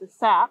with the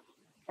sap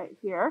right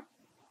here.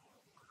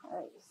 All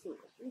right, let's see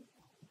what we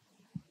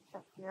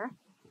check here.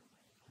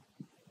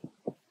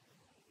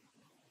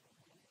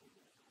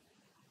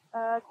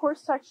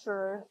 Coarse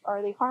texture,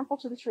 are they harmful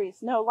to the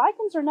trees? No,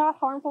 lichens are not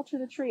harmful to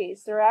the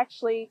trees. They're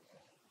actually,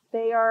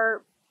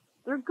 they're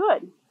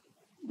good.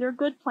 They're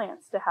good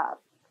plants to have.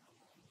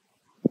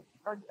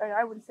 Or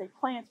I wouldn't say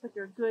plants, but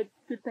they're good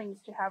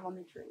things to have on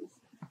the trees.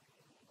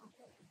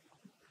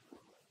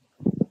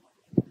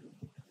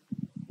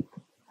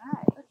 All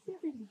right, let's see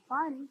if we can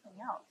find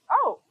anything else.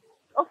 Oh,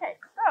 okay,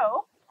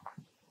 so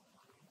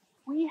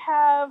we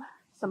have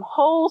some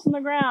holes in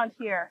the ground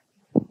here.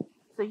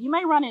 So you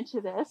may run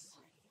into this.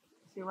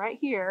 See right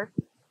here.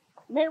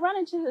 You may run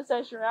into this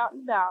as you're out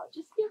and about.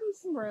 Just give them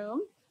some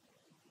room.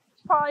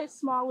 It's probably a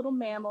small little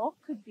mammal.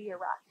 Could be a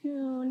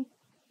raccoon,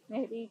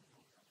 maybe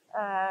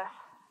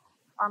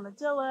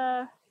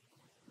armadillo.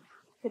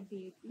 Could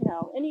be, you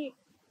know, any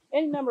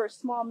number of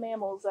small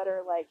mammals that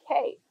are like,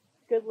 hey,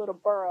 good little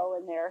burrow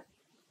in there.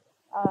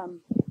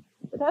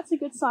 But that's a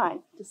good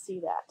sign to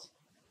see that.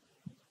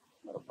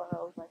 Little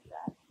burrows like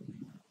that.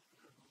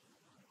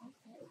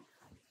 Okay.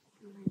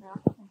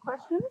 Some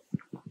questions?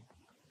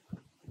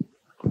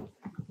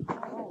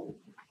 Oh.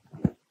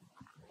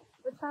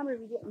 What time are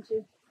we getting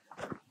to?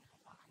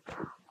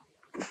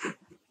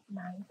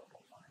 9:41.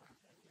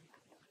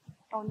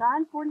 Oh,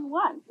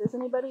 9:41. Does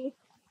anybody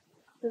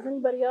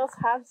else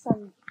have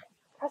some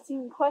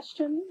pressing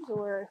questions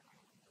or?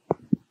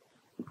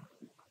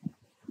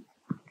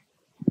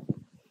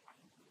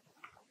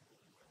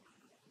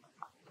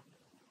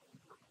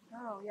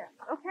 Oh, yes.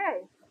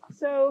 Okay.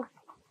 So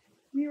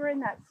we were in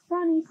that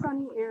sunny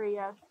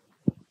area,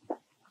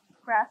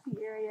 grassy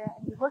area,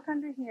 and you look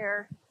under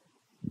here,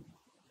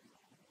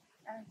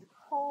 and it's a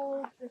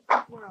whole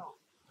different world.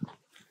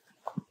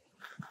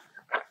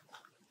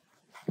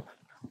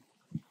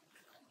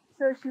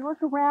 So as you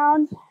look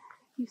around,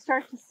 you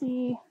start to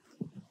see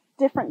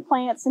different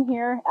plants in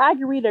here.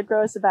 Agarita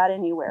grows about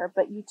anywhere,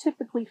 but you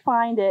typically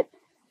find it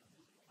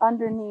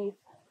underneath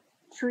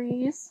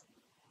trees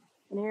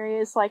in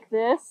areas like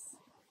this.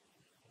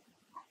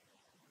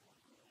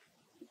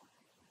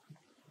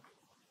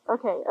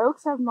 Okay,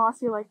 oaks have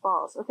mossy-like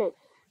balls. Okay,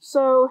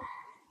 so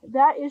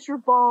that is your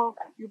ball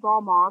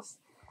moss.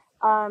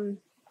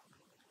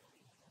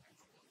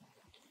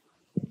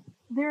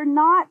 They're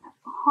not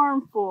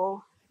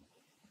harmful.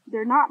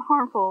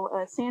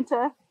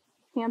 Santa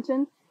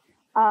Hampton.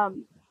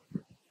 The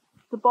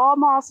ball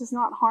moss is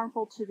not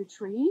harmful to the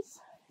trees.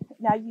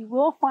 Now you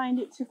will find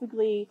it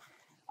typically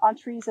on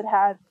trees that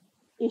have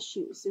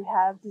issues, who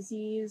have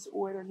disease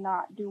or they're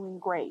not doing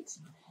great.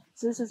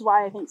 So this is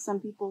why I think some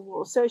people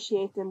will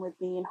associate them with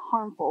being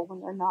harmful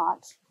when they're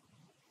not.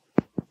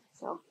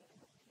 So.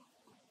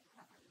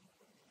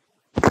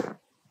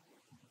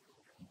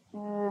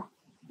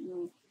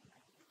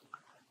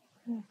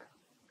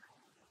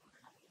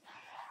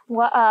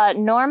 Well,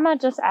 Norma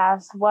just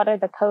asked, what are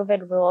the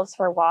COVID rules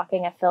for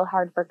walking at Phil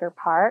Hardberger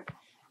Park?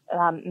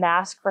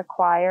 Mask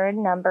required,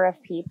 number of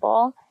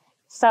people.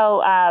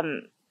 So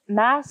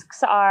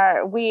masks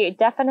we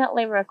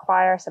definitely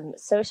require some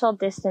social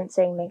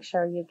distancing. Make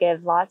sure you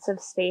give lots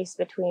of space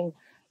between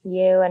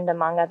you and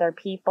among other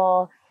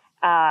people.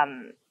 As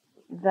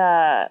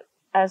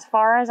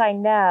far as I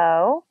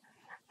know,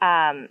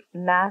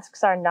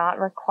 masks are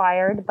not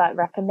required but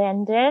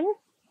recommended.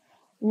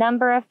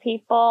 Number of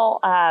people,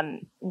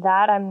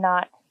 that I'm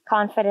not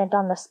confident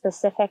on the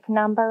specific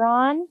number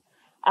on.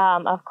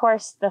 Of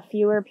course, the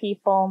fewer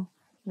people,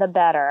 the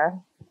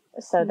better,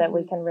 so that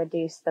we can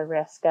reduce the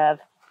risk of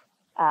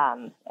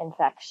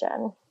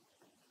infection.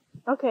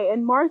 Okay,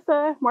 and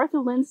Martha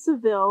Lynn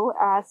Seville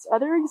asks,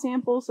 other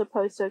examples of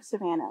post oak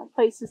savanna,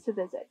 places to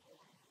visit.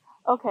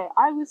 Okay,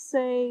 I would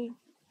say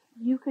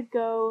you could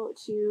go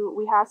to,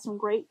 we have some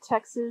great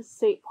Texas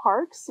state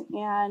parks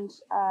and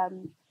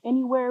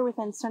anywhere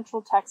within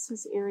Central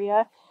Texas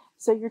area.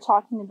 So you're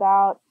talking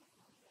about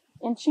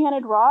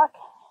Enchanted Rock.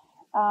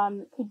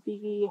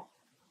 It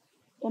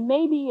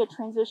may be a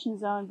transition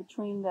zone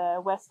between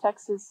the West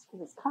Texas,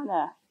 because it's kind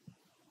of,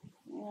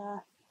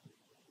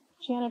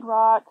 Enchanted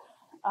Rock.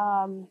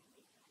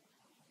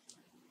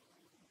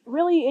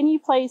 Really any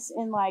place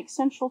in like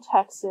Central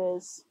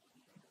Texas.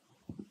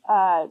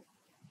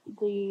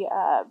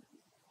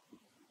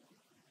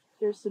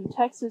 There's some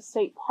Texas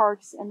state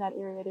parks in that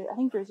area. I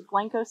think there's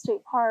Blanco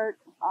State Park.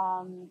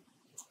 I'm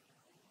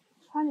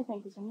trying to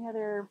think, is there any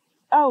other?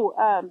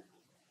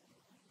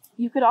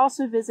 You could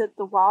also visit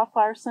the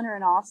Wildflower Center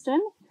in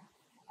Austin.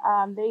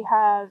 They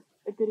have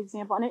a good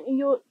example, and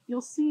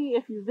you'll see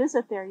if you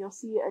visit there, you'll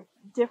see a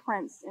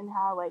difference in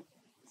how, like,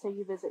 say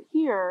you visit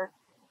here,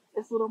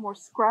 it's a little more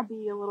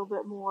scrubby, a little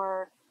bit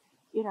more,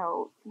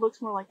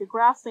 looks more like a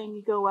grassland.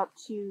 You go up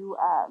to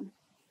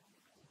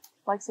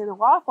like say the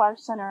Wildflower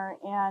Center,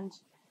 and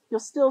you'll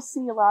still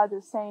see a lot of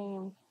the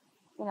same,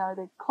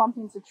 the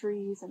clumpings of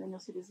trees, and then you'll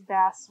see this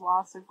vast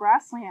swaths of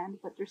grassland,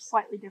 but there's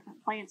slightly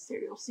different plants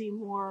there. You'll see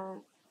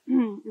more,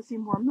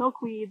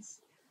 milkweeds.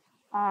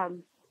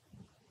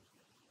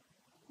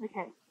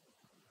 Okay.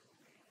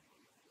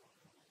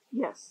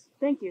 Yes,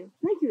 thank you,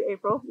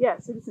 April.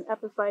 Yes, it is an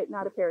epiphyte,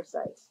 not a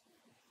parasite.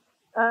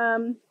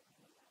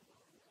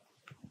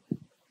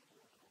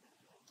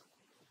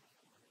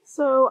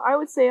 So I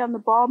would say on the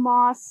ball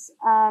moss,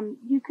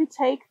 you could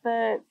take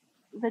the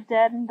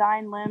dead and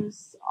dying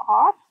limbs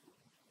off,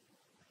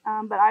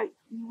 but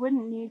you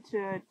wouldn't need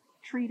to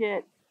treat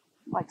it,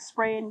 like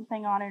spray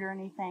anything on it or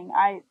anything.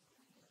 I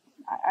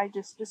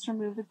just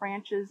remove the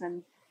branches,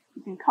 and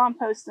you can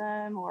compost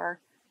them or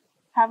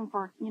have them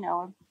for,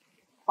 a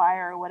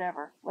fire or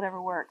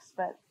whatever works.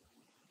 But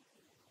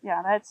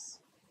yeah, that's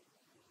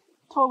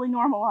totally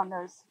normal on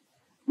those.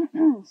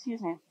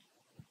 Excuse me.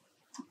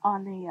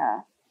 On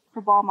the for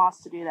ball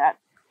moss to do that.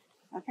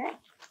 Okay,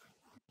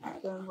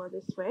 going more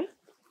this way.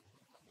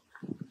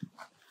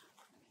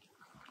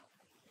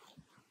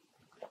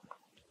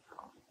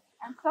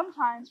 And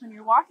sometimes when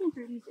you're walking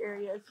through these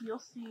areas, you'll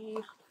see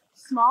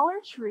smaller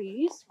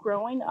trees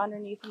growing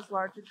underneath these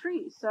larger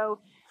trees. So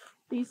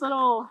these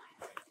little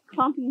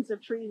clumpings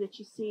of trees that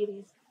you see,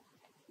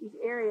 these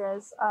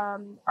areas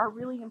are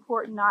really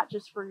important, not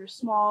just for your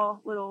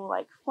small little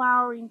like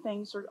flowering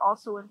things, are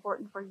also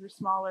important for your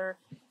smaller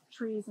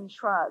trees and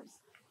shrubs.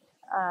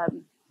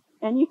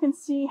 And you can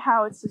see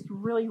how it's just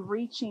really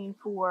reaching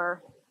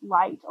for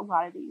light, a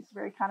lot of these,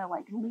 very kind of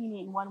like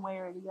leaning one way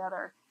or the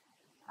other.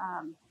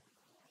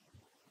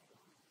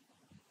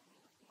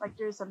 Like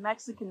there's a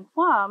Mexican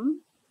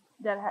plum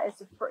that it's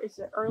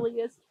the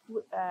earliest,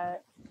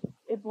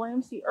 it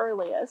blooms the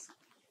earliest,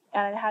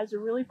 and it has a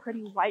really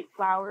pretty white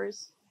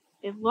flowers.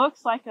 It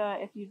looks like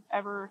if you've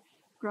ever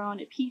grown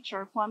a peach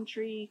or a plum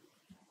tree,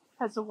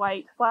 has the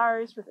white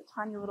flowers with the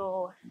tiny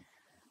little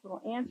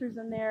anthers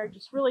in there,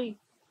 just really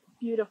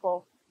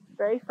beautiful,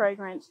 very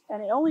fragrant,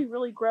 and it only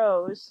really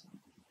grows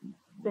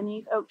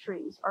beneath oak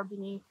trees or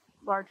beneath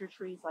larger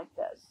trees like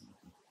this.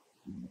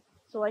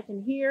 So like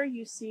in here,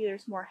 you see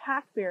there's more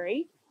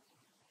hackberry.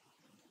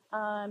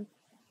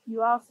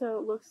 You also,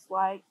 it looks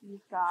like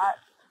you've got,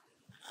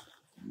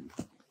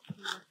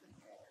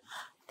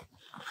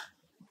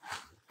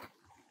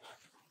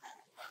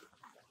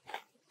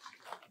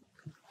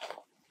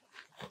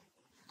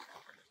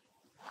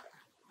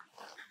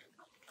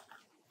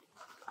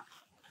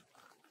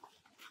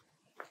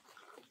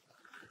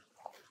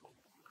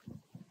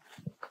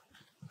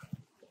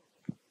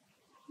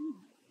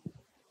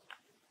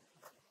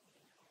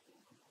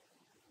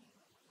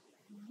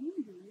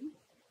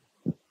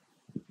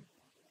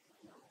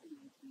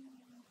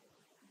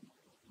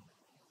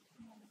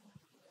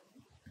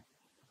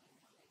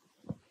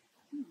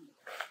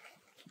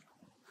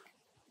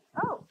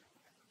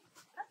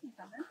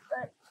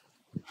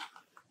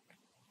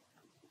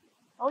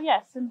 oh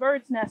yes, and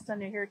bird's nest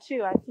under here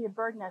too. I see a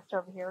bird nest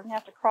over here. We're gonna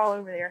have to crawl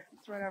over there.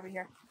 Let's run over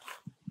here.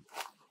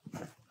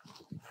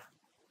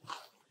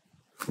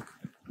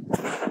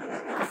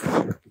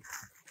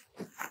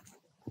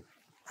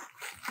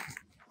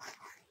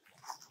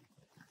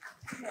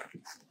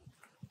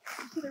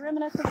 You see the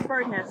remnants of the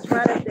bird nest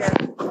right up there.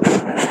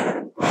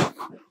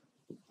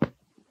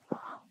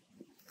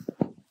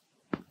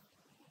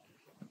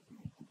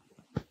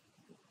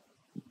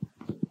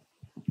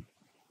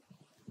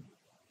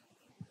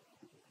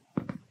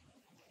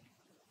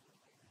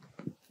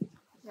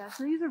 Yeah,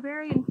 so these are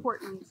very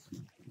important,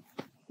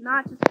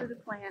 not just for the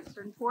plants,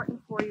 they're important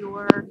for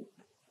your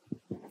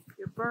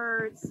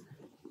birds,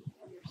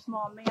 and your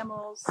small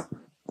mammals,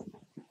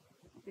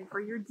 and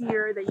for your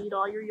deer. They eat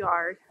all your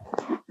yard.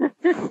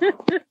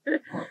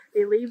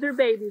 They leave their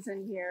babies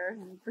in here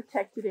in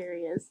protected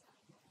areas.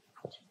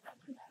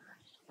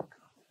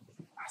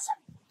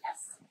 Awesome.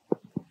 Yes.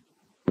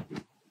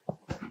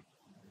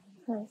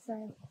 Okay,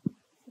 so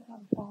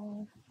I'm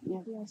following.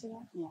 Yeah. Do you answer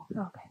that? Yeah.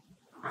 Okay.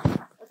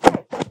 Okay.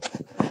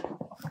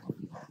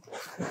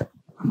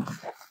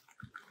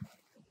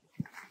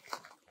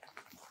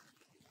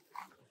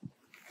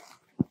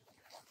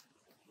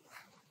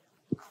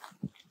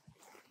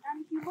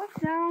 And if you look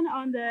down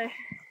on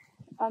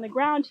the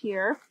ground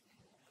here,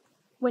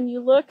 when you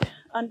look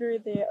under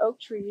the oak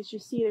trees, you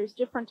see there's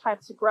different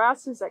types of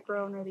grasses that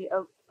grow under the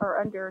oak or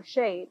under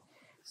shade.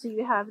 So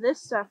you have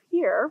this stuff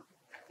here,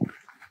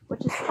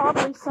 which is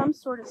probably some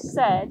sort of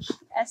sedge,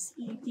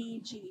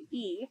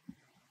 S-E-D-G-E,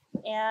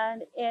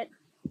 and it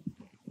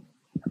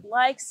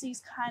likes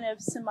these kind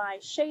of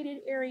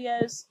semi-shaded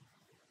areas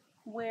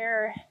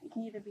where it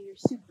can either be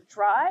super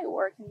dry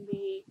or it can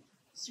be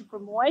super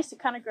moist. It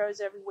kind of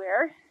grows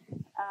everywhere,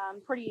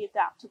 pretty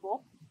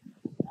adaptable.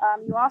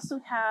 You also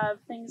have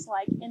things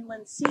like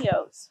inland sea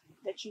oats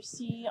that you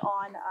see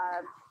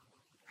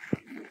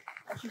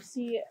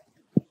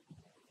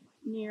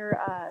near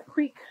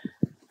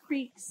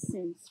creeks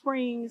and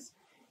springs,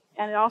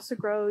 and it also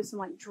grows in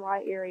like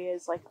dry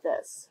areas like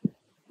this.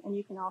 And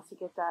you can also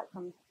get that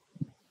from,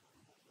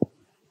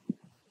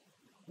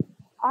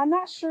 I'm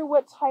not sure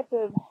what type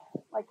of,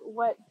 like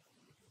what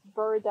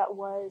bird that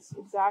was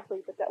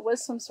exactly, but that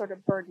was some sort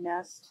of bird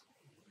nest.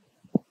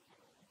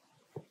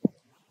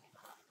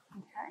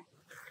 Okay.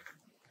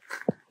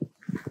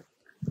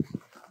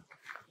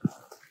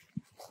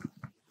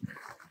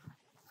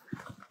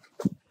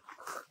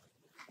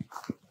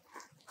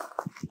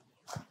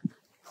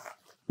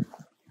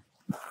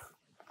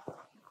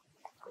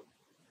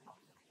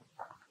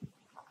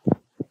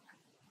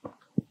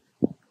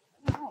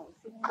 All right.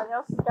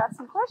 else has got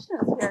some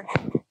questions here.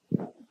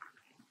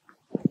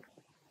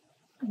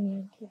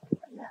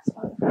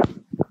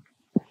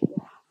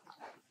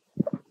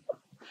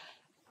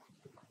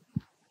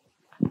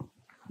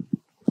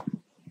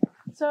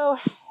 So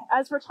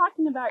as we're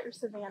talking about your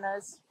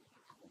savannas,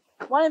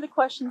 one of the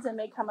questions that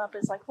may come up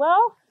is like,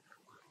 well,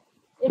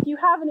 if you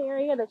have an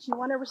area that you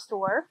want to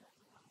restore,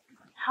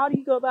 how do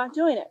you go about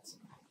doing it?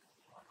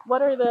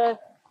 What are the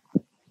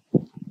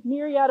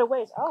myriad of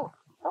ways? Oh,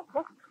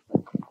 look,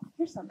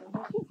 here's something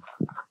here too.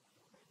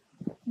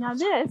 Now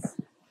this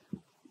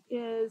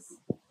is,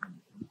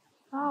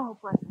 oh,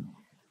 bless it.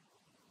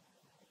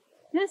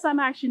 This, I'm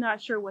actually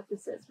not sure what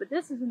this is, but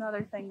this is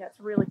another thing that's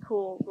really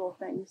cool little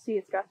thing. You see,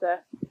 it's got the,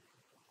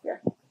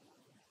 here.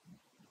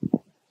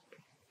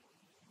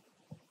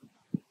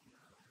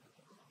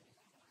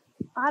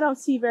 I don't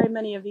see very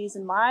many of these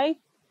in my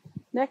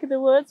neck of the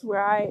woods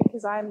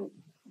because I'm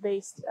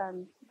based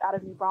out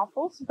of New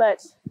Braunfels,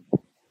 but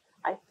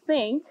I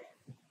think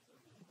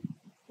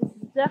this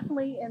is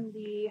definitely in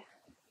the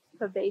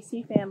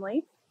Fabaceae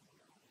family.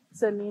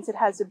 So it means it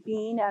has a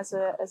bean as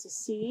a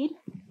seed.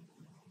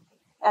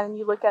 And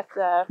you look at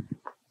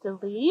the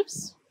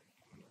leaves,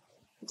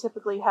 you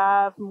typically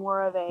have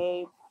more of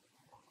a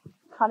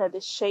kind of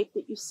this shape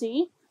that you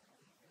see.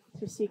 So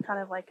you see kind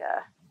of like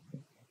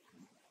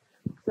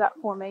that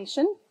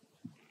formation.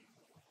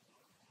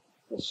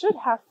 It should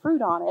have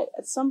fruit on it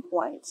at some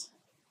point.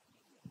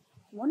 I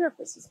wonder if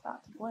this is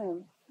about to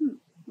bloom.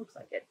 Looks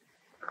like it.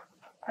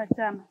 But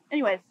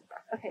anyways,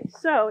 okay,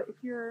 so if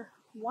you're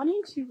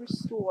wanting to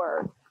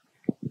restore,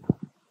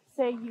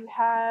 say you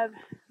have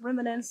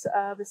remnants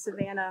of a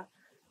savanna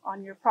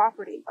on your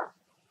property,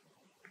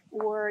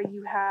 or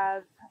you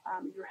have,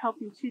 you're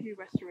helping to do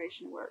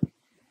restoration work,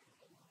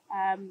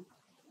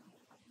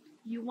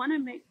 you want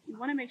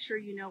to make sure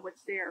you know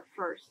what's there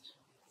first.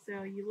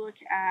 So you look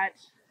at,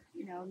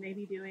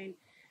 maybe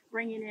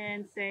bringing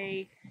in,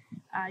 say,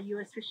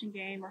 U.S. Fish and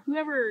Game, or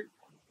whoever,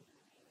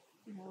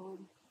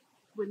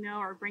 would know,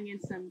 or bring in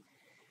some,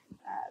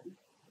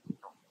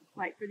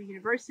 like for the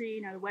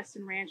university, the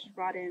Weston Ranch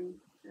brought in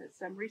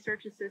some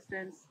research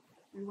assistants.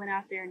 We went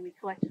out there and we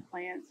collected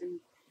plants and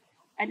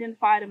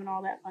identified them and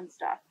all that fun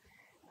stuff.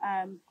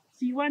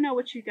 So you want to know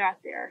what you got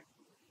there.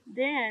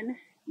 Then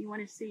you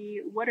want to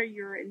see, what are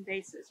your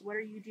invasives? What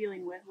are you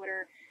dealing with? What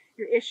are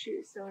your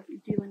issues? So if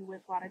you're dealing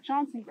with a lot of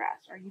Johnson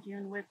grass, are you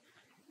dealing with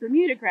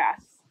Bermuda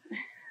grass,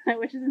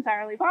 which is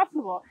entirely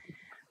possible?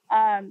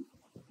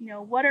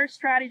 What are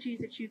strategies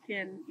that you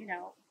can,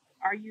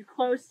 are you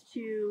close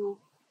to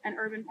an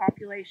urban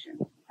population?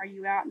 Are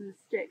you out in the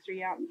sticks? Are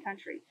you out in the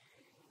country?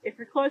 If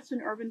you're close to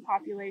an urban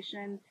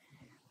population,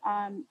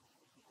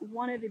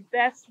 one of the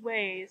best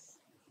ways,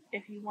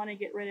 if you want to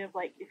get rid of,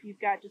 like, if you've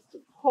got just a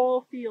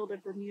whole field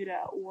of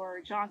Bermuda or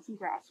Johnson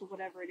grass or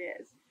whatever it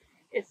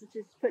is to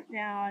just put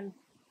down,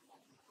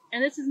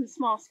 and this isn't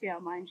small scale,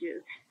 mind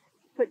you,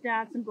 put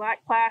down some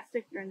black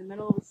plastic during the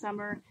middle of the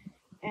summer,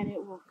 and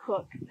it will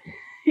cook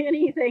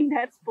anything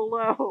that's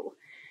below.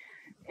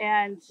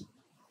 And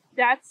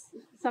that's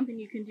something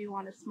you can do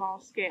on a small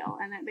scale,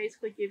 and that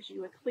basically gives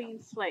you a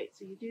clean slate.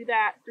 So you do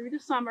that through the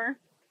summer,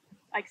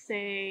 like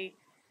say,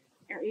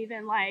 or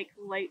even like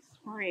late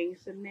spring,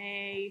 so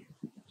May,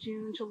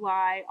 June,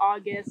 July,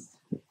 August,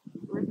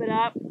 rip it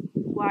up,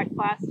 black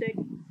plastic,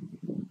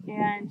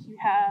 and you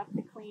have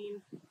a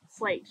clean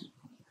slate.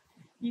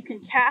 You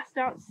can cast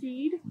out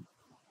seed,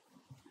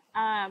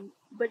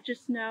 but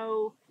just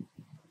know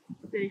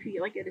that if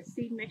you get a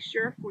seed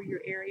mixture for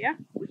your area,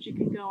 which you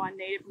can go on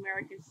Native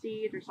American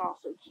seed, there's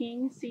also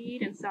King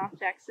seed in South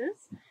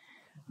Texas.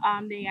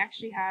 They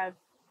actually have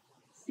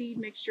seed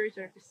mixtures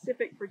that are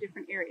specific for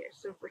different areas.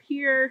 So for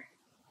here,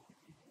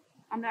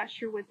 I'm not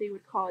sure what they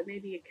would call it,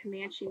 maybe a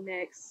Comanche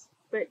mix,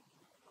 but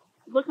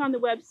look on the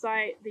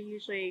website. They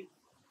usually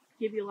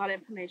give you a lot of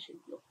information.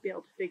 You'll be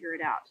able to figure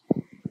it out.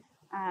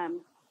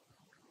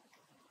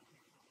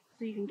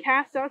 So you can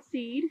cast out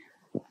seed,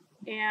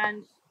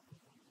 and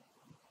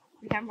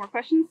we have more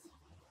questions?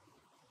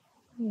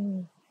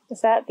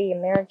 Is that the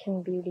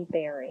American Beauty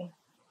Berry?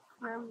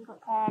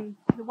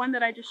 The one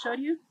that I just showed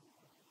you?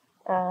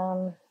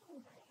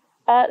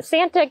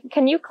 Santa,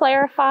 can you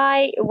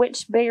clarify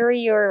which berry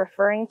you're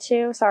referring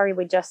to? Sorry,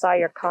 we just saw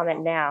your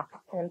comment now.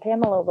 And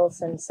Pamela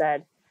Wilson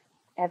said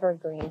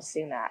evergreen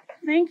sumac.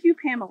 Thank you,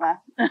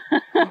 Pamela.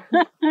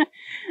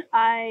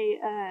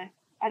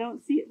 I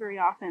don't see it very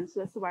often, so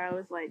that's why I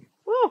was like,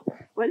 whoa,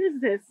 what is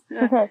this?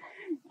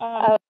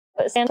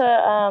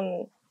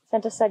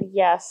 Santa said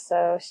yes,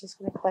 so she's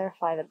going to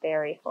clarify the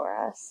berry for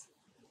us.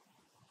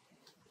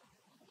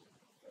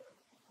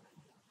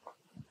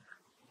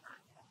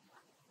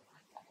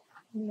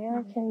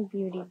 American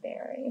Beauty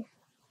Berry.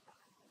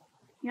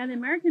 Yeah, the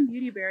American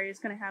Beauty Berry is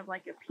going to have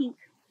like a pink,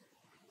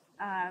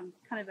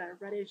 kind of a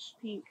reddish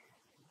pink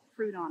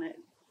fruit on it.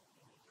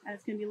 And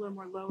it's going to be a little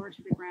more lower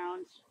to the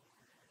ground.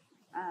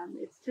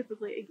 It's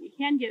typically, it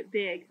can get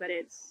big, but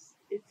it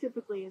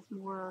typically is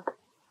more,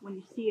 when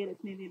you see it,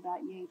 it's maybe about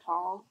yay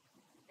tall.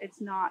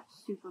 It's not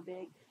super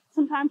big.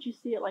 Sometimes you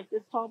see it like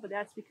this tall, but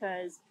that's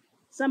because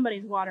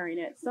somebody's watering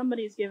it.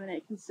 Somebody's giving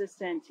it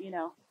consistent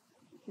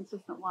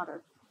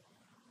water.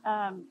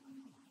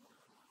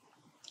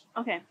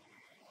 Okay.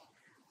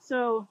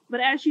 So, but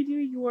as you do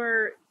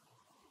your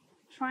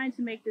trying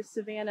to make this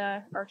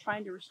savanna or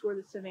trying to restore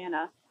the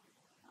savanna,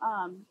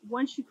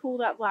 once you pull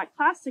that black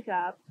plastic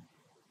up,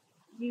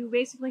 you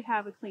basically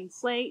have a clean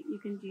slate. You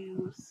can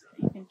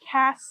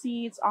cast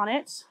seeds on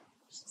it.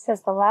 It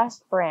says the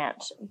last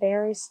branch,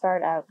 berries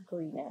start out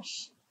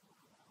greenish.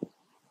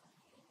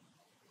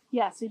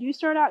 Yes, they do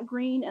start out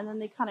green, and then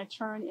they kind of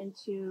turn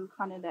into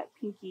kind of that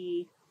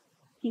pinky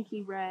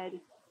red.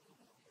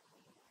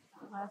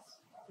 Last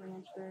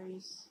branch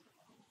berries.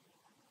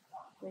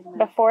 Wait a minute.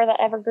 Before the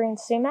evergreen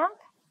sumac?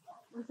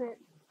 Was it?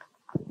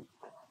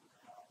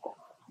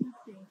 Let's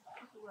see.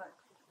 Take a look.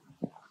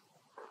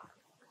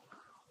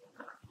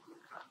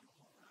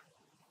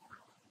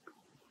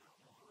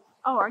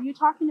 Oh, are you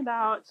talking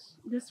about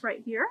this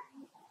right here?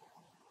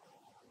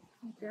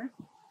 Right there.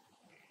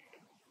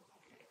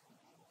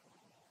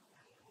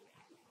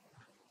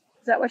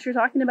 Is that what you're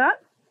talking about?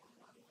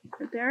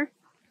 Right there?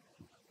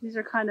 These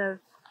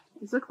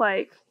look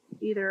like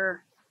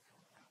either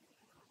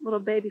little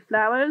baby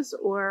flowers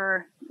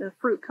or the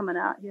fruit coming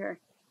out here.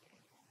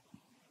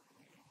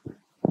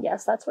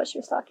 Yes, that's what she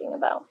was talking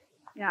about.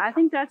 Yeah, I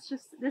think this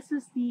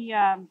is the,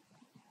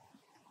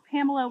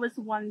 Pamela was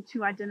the one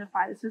to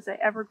identify. This is an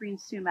evergreen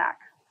sumac.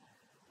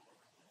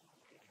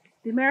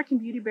 The American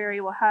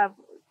beautyberry will have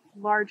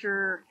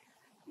larger,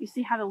 you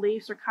see how the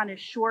leaves are kind of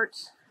short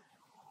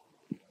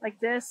like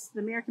this?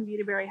 The American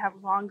beautyberry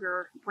have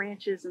longer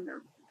branches, and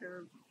their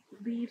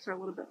leaves are a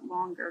little bit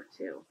longer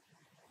too.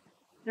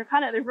 They're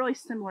really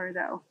similar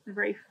though. They're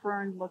very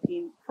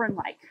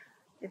fern-like,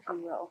 if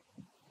you will,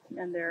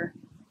 in their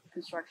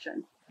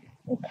construction.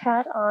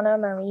 Kat Anna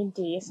Marie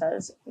D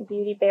says,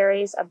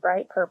 beautyberries a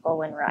bright purple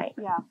when ripe.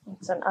 Yeah.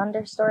 It's an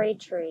understory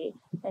tree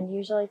and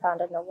usually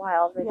found in the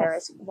wild where there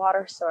is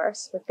water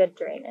source with good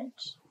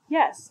drainage.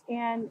 Yes,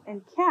 and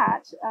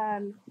Kat,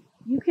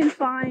 you can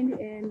find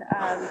in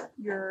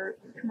your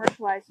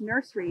commercialized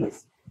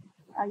nurseries,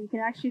 you can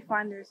actually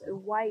find there's a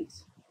white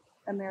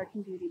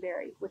American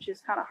beautyberry, which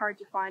is kind of hard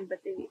to find,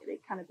 but they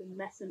kind of been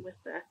messing with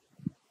the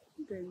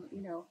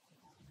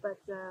but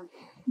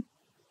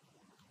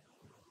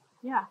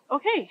yeah,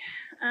 okay.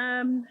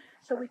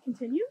 So we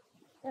continue?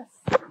 Yes.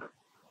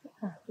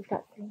 We've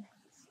got 3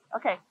 minutes.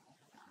 Okay.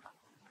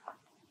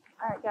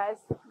 All right, guys.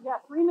 We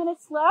got 3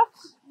 minutes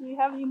left. Do you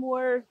have any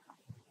more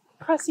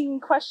pressing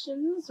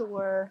questions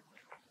or?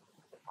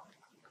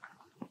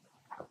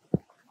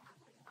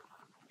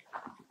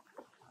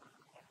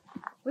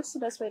 What's the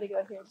best way to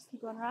go here? Just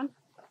keep going around?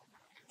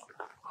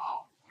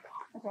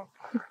 Okay.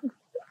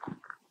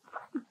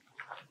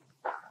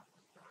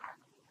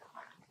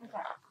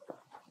 Okay.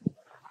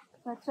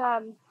 But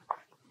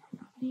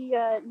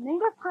the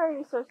Native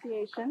Prairie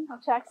Association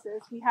of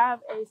Texas, we have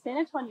a San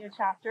Antonio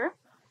chapter,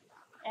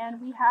 and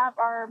we have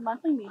our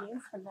monthly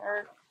meetings, and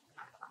they're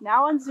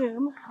now on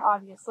Zoom,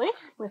 obviously,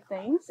 with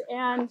things,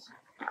 and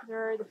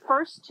they're the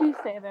first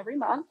Tuesday of every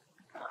month.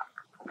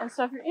 And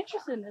so if you're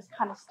interested in this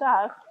kind of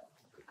stuff,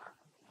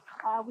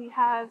 we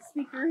have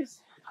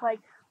speakers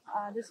like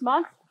this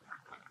month,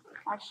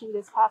 actually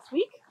this past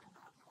week,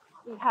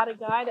 we had a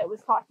guy that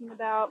was talking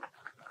about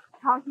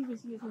how he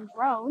was using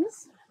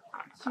drones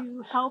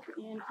to help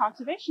in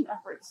conservation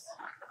efforts.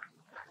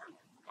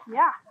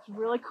 Yeah, it's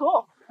really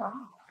cool.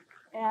 Wow.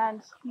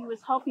 And he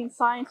was helping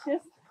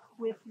scientists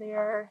with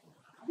their,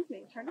 I think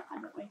we turn it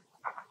on, don't we?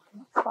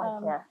 Looks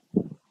like, yeah.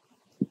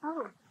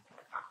 Oh,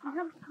 we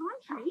have a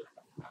pine tree.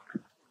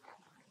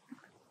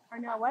 Or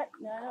no, what?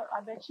 No,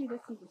 I bet you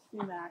this is a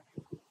sumac.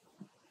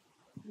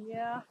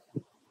 Yeah.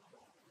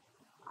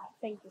 I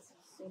think this is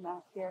a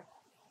sumac here.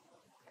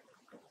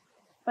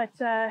 But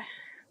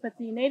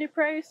the Native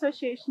Prairie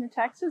Association of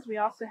Texas, we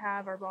also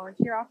have our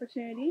volunteer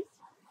opportunities.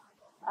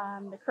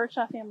 The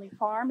Kershaw Family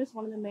Farm is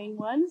one of the main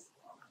ones.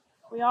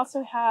 We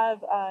also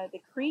have the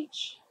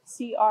Creech,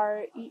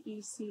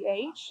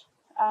 Creech,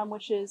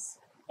 which is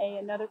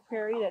another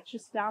prairie that's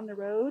just down the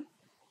road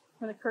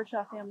from the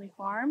Kershaw Family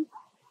Farm.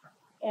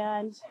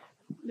 And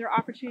there are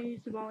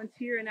opportunities to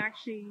volunteer and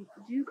actually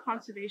do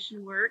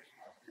conservation work.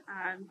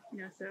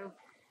 So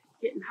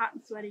getting hot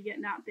and sweaty,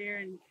 getting out there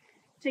and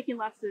taking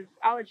lots of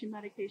allergy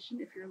medication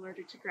if you're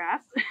allergic to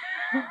grass.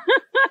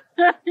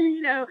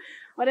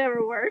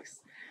 Whatever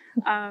works.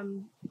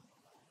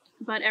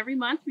 But every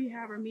month we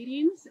have our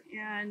meetings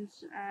and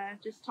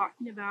just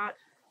talking about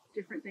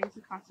different things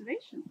in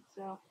conservation.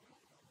 So, all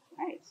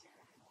right,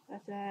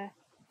 that's 1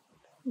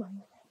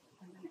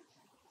 minute.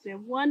 So we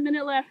have 1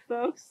 minute left,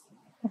 folks.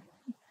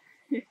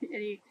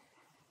 Any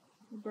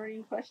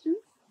burning questions?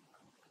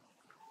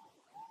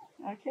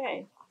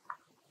 Okay.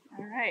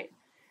 All right.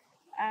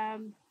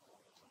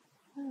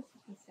 What else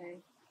did I say?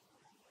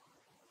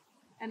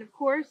 And of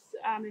course,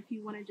 if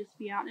you want to just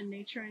be out in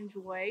nature,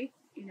 enjoy,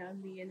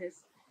 me and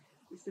this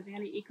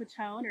Savanna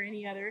Ecotone or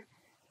any other,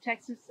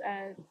 Texas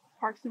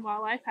Parks and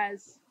Wildlife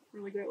has a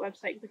really great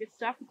website to look at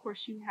stuff. Of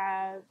course, you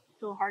have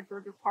Phil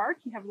Hardberger Park.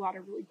 You have a lot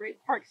of really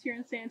great parks here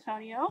in San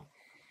Antonio.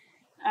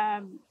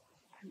 I'm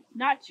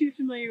not too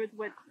familiar with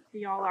what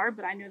y'all are,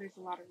 but I know there's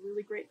a lot of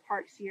really great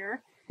parks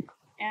here.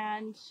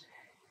 And,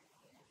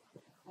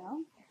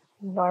 well,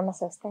 Norma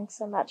says, thanks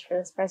so much for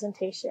this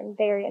presentation.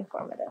 Very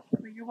informative.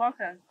 you're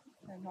welcome,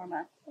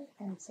 Norma.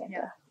 And Santa.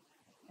 Yeah.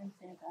 And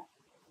Santa.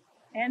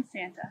 And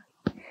Santa.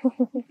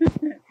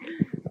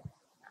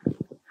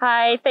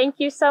 Hi, thank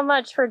you so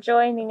much for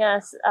joining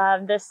us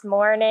this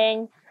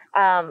morning.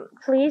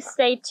 Please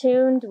stay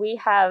tuned. We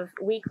have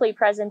weekly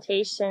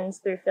presentations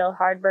through Phil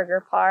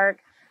Hardberger Park,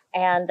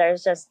 and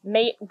there's just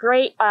more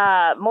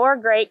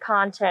great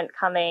content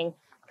coming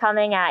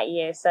at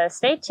you. So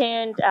stay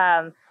tuned.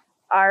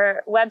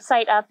 Our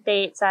website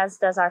updates, as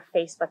does our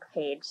Facebook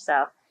page.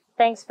 So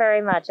thanks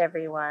very much,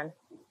 everyone.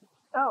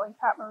 Oh, and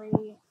Kat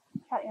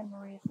Ann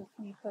Marie says,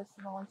 can you post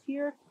the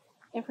volunteer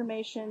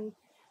information?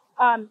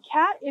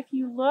 Kat, if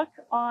you look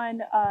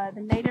on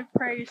the Native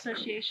Prairie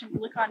Association, you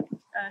look on,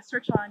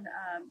 search on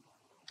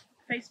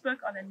Facebook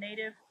on the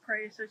Native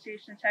Prairie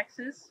Association of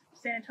Texas,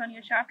 San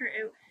Antonio chapter,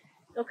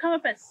 it'll come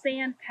up as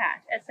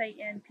SANPAT,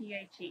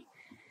 SANPAT.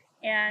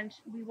 And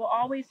we will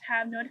always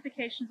have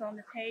notifications on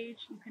the page.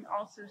 You can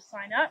also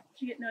sign up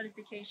to get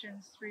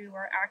notifications through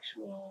our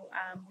actual,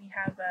 we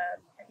have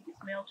I think it's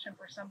MailChimp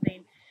or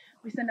something.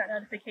 We send out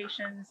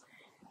notifications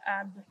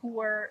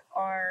before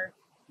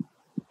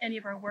any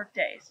of our work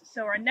days.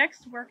 So our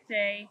next work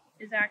day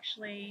is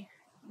actually,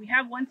 we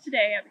have one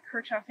today at the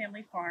Kirchhoff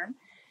Family Farm,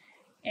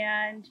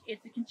 and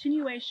it's a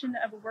continuation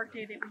of a work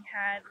day that we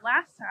had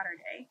last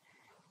Saturday,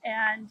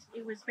 and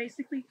it was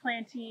basically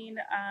planting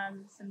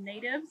some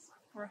natives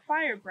for a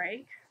fire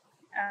break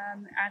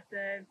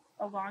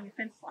along the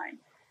fence line.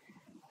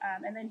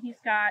 And then he's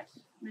got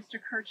Mr.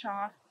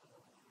 Kirchhoff.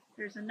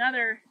 There's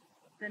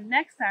the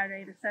next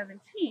Saturday, the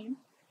 17th,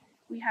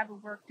 we have a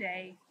work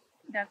day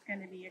that's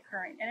going to be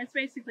occurring. And it's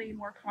basically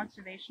more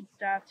conservation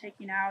stuff,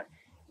 taking out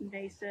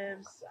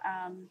invasives.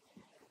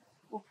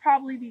 We'll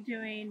probably be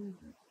doing,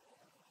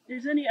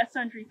 there's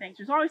sundry things.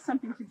 There's always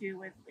something to do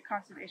with the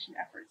conservation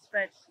efforts.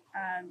 But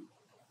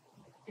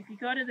if you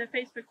go to the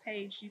Facebook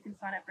page, you can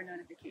sign up for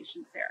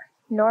notifications there.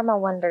 Norma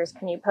wonders,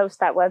 can you post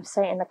that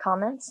website in the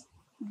comments?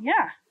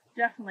 Yeah,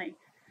 definitely.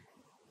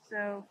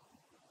 So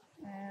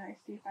I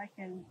see if I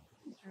can,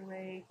 is there a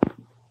way?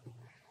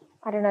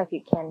 I don't know if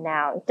you can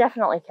now. You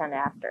definitely can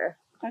after.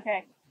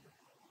 Okay.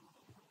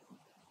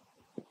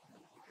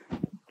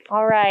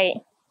 All right.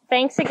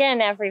 Thanks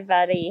again,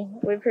 everybody.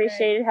 We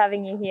appreciated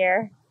having you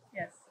here.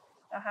 Yes.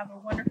 I'll have a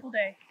wonderful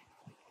day.